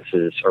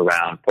practices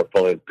around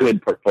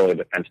good portfolio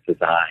defense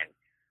design.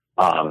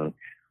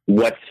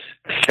 What's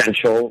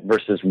essential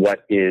versus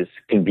what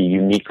can be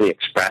uniquely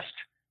expressed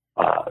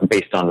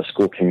based on the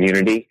school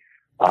community.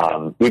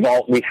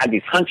 We've had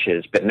these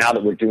hunches, but now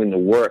that we're doing the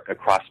work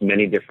across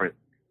many different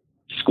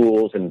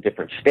schools and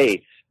different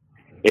states,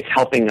 it's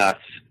helping us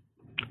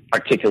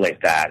articulate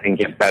that and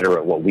get better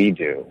at what we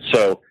do.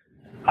 So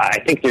I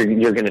think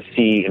you're going to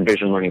see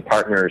Envision Learning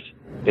Partners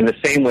in the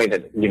same way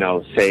that,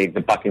 say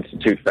the Buck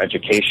Institute for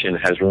Education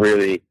has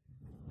really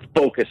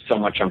focused so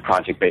much on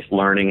project-based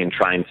learning and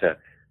trying to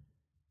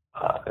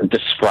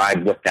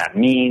describe what that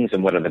means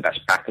and what are the best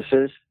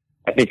practices.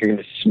 I think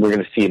we're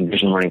going to see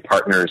Envision Learning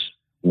Partners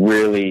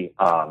really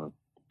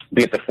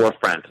be at the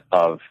forefront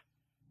of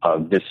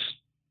this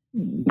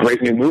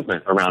great new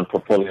movement around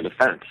portfolio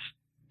defense,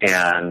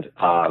 and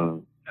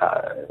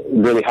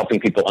really helping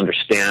people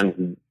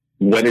understand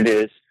what it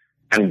is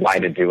and why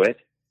to do it,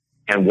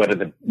 and what are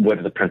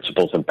the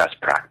principles of best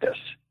practice.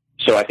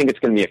 So I think it's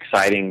going to be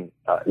exciting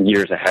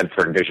years ahead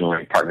for Envision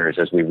Learning Partners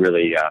as we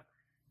really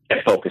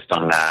get focused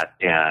on that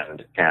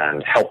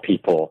and help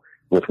people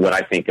with what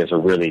I think is a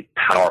really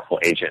powerful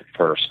agent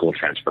for school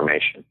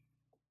transformation.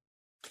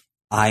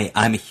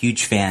 I'm a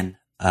huge fan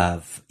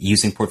of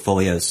using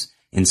portfolios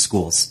in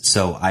schools,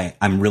 so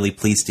I'm really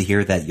pleased to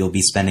hear that you'll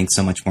be spending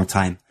so much more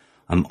time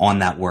on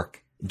that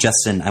work.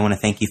 Justin, I want to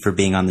thank you for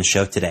being on the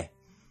show today.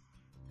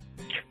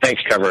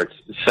 Thanks, Trevor.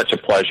 It's such a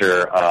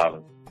pleasure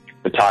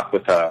to talk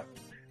with a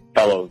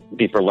fellow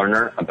deeper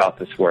learner about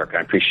this work.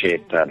 I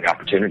appreciate the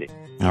opportunity.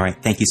 All right.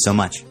 Thank you so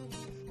much.